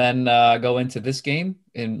 and then go into this game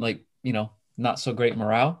in like not so great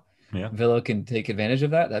morale. Yeah. Villa can take advantage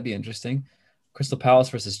of that. That'd be interesting. Crystal Palace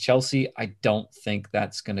versus Chelsea. I don't think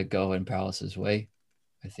that's going to go in Palace's way.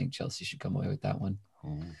 I think Chelsea should come away with that one.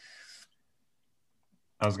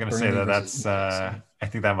 I was going to say that's I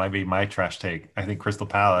think that might be my trash take. I think Crystal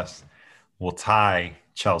Palace will tie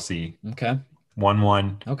Chelsea. Okay.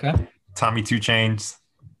 1-1. Okay. Tommy 2 Chainz,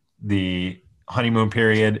 the honeymoon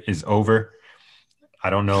period is over. I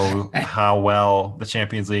don't know how well the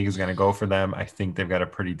Champions League is going to go for them. I think they've got a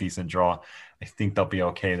pretty decent draw. I think they'll be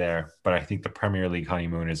okay there, but I think the Premier League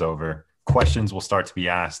honeymoon is over. Questions will start to be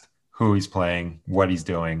asked: who he's playing, what he's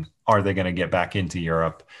doing. Are they going to get back into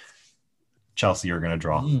Europe? Chelsea are going to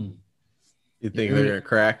draw. You think they're going to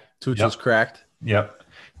crack? Tuchel's cracked? Yep.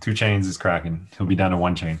 2 Chainz is cracking. He'll be down to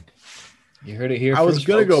 1 chain. You heard it here. I was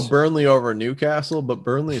going to folks. go Burnley over Newcastle, but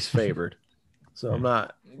Burnley is favored. So I'm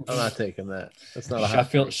not taking that. That's not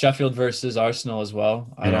a Sheffield versus Arsenal as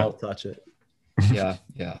well. I don't touch it. Yeah.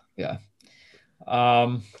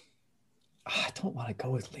 I don't want to go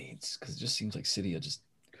with Leeds because it just seems like City are just.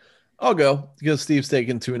 I'll go because Steve's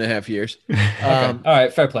taking 2.5 years. Okay. All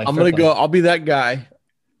right, fair play. I'm going to go. I'll be that guy.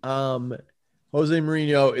 Jose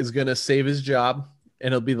Mourinho is going to save his job, and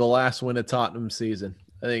it'll be the last win of Tottenham season.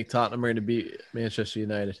 I think Tottenham are going to beat Manchester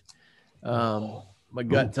United. My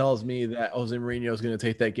gut tells me that Jose Mourinho is going to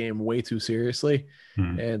take that game way too seriously,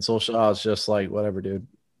 and Solskjaer is just like, whatever, dude.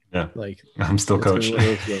 Yeah, like I'm still coach.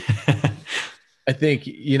 I think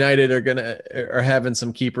United are having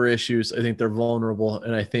some keeper issues. I think they're vulnerable,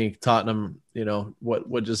 and I think Tottenham,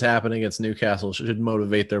 what just happened against Newcastle should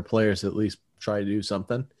motivate their players to at least try to do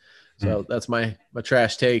something. So that's my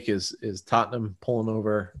trash take is Tottenham pulling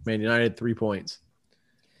over Man United 3 points.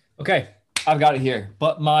 Okay, I've got it here,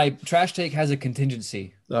 but my trash take has a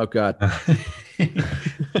contingency. Oh God,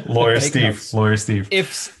 Lawyer Steve.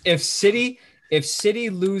 If City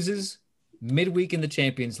loses midweek in the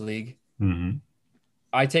Champions League.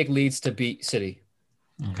 I take Leeds to beat City.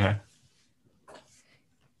 Okay.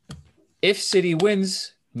 If City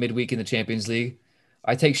wins midweek in the Champions League,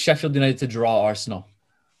 I take Sheffield United to draw Arsenal.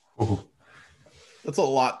 Ooh. That's a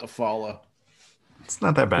lot to follow. It's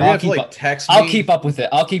not that bad. I'll keep up with it.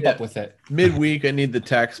 I'll keep up with it. Midweek, I need the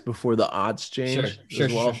text before the odds change. Sure.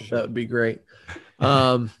 That would be great.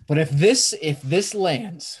 But if this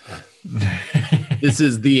lands, this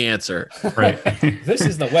is the answer. Right. This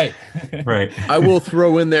is the way. Right. I will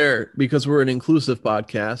throw in there, because we're an inclusive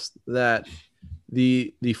podcast, that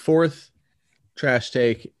the fourth trash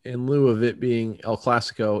take, in lieu of it being El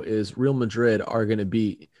Clasico, is Real Madrid are going to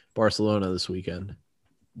beat Barcelona this weekend.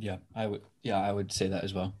 Yeah, I would say that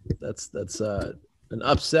as well. That's an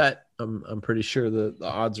upset. I'm pretty sure the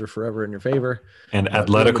odds are forever in your favor. And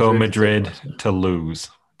Atletico Madrid to lose,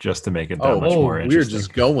 just to make it that much more interesting. We're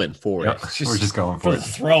just going for it. We're just going for it. The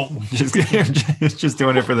throat. just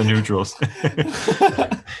doing it for the neutrals.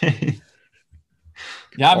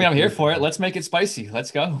 Yeah, I mean, I'm here for it. Let's make it spicy. Let's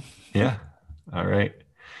go. Yeah. All right,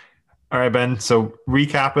 Ben. So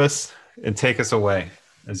recap us and take us away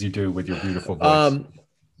as you do with your beautiful voice.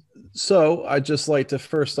 So I'd just like to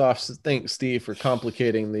first off thank Steve for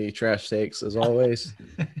complicating the trash takes as always.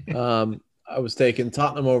 I was taking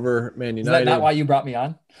Tottenham over Man United. Is that not why you brought me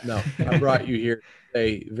on? No, I brought you here to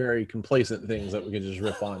say very complacent things that we can just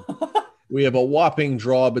riff on. We have a whopping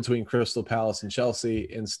draw between Crystal Palace and Chelsea,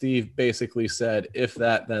 and Steve basically said, if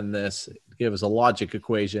that, then this. Give us a logic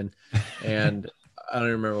equation, and I don't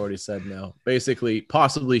remember what he said now. Basically,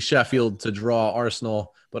 possibly Sheffield to draw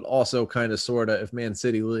Arsenal, but also kind of sort of if Man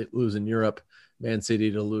City lose in Europe, Man City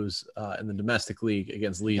to lose in the domestic league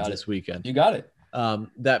against Leeds this weekend. You got it.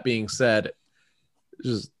 That being said,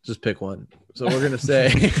 just pick one. So we're going to say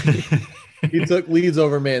he took Leeds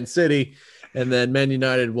over Man City, and then Man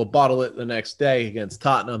United will bottle it the next day against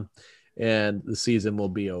Tottenham, and the season will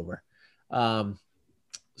be over.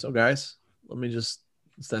 So guys, it's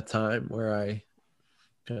that time where I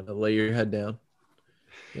kind of lay your head down.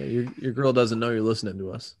 Yeah, your girl doesn't know you're listening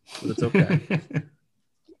to us, but it's okay.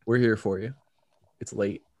 We're here for you. It's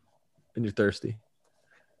late and you're thirsty.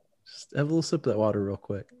 Just have a little sip of that water real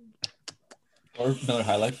quick. Or Miller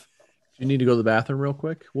High Life. You need to go to the bathroom real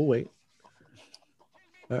quick? We'll wait.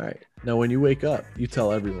 All right. Now, when you wake up, you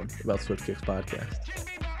tell everyone about Swift Kicks Podcast.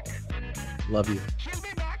 Love you.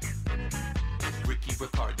 Ricky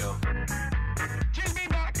Ricardo. Give me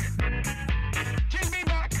back. Give me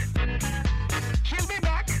back. Give me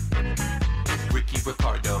back. Ricky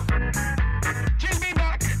Ricardo.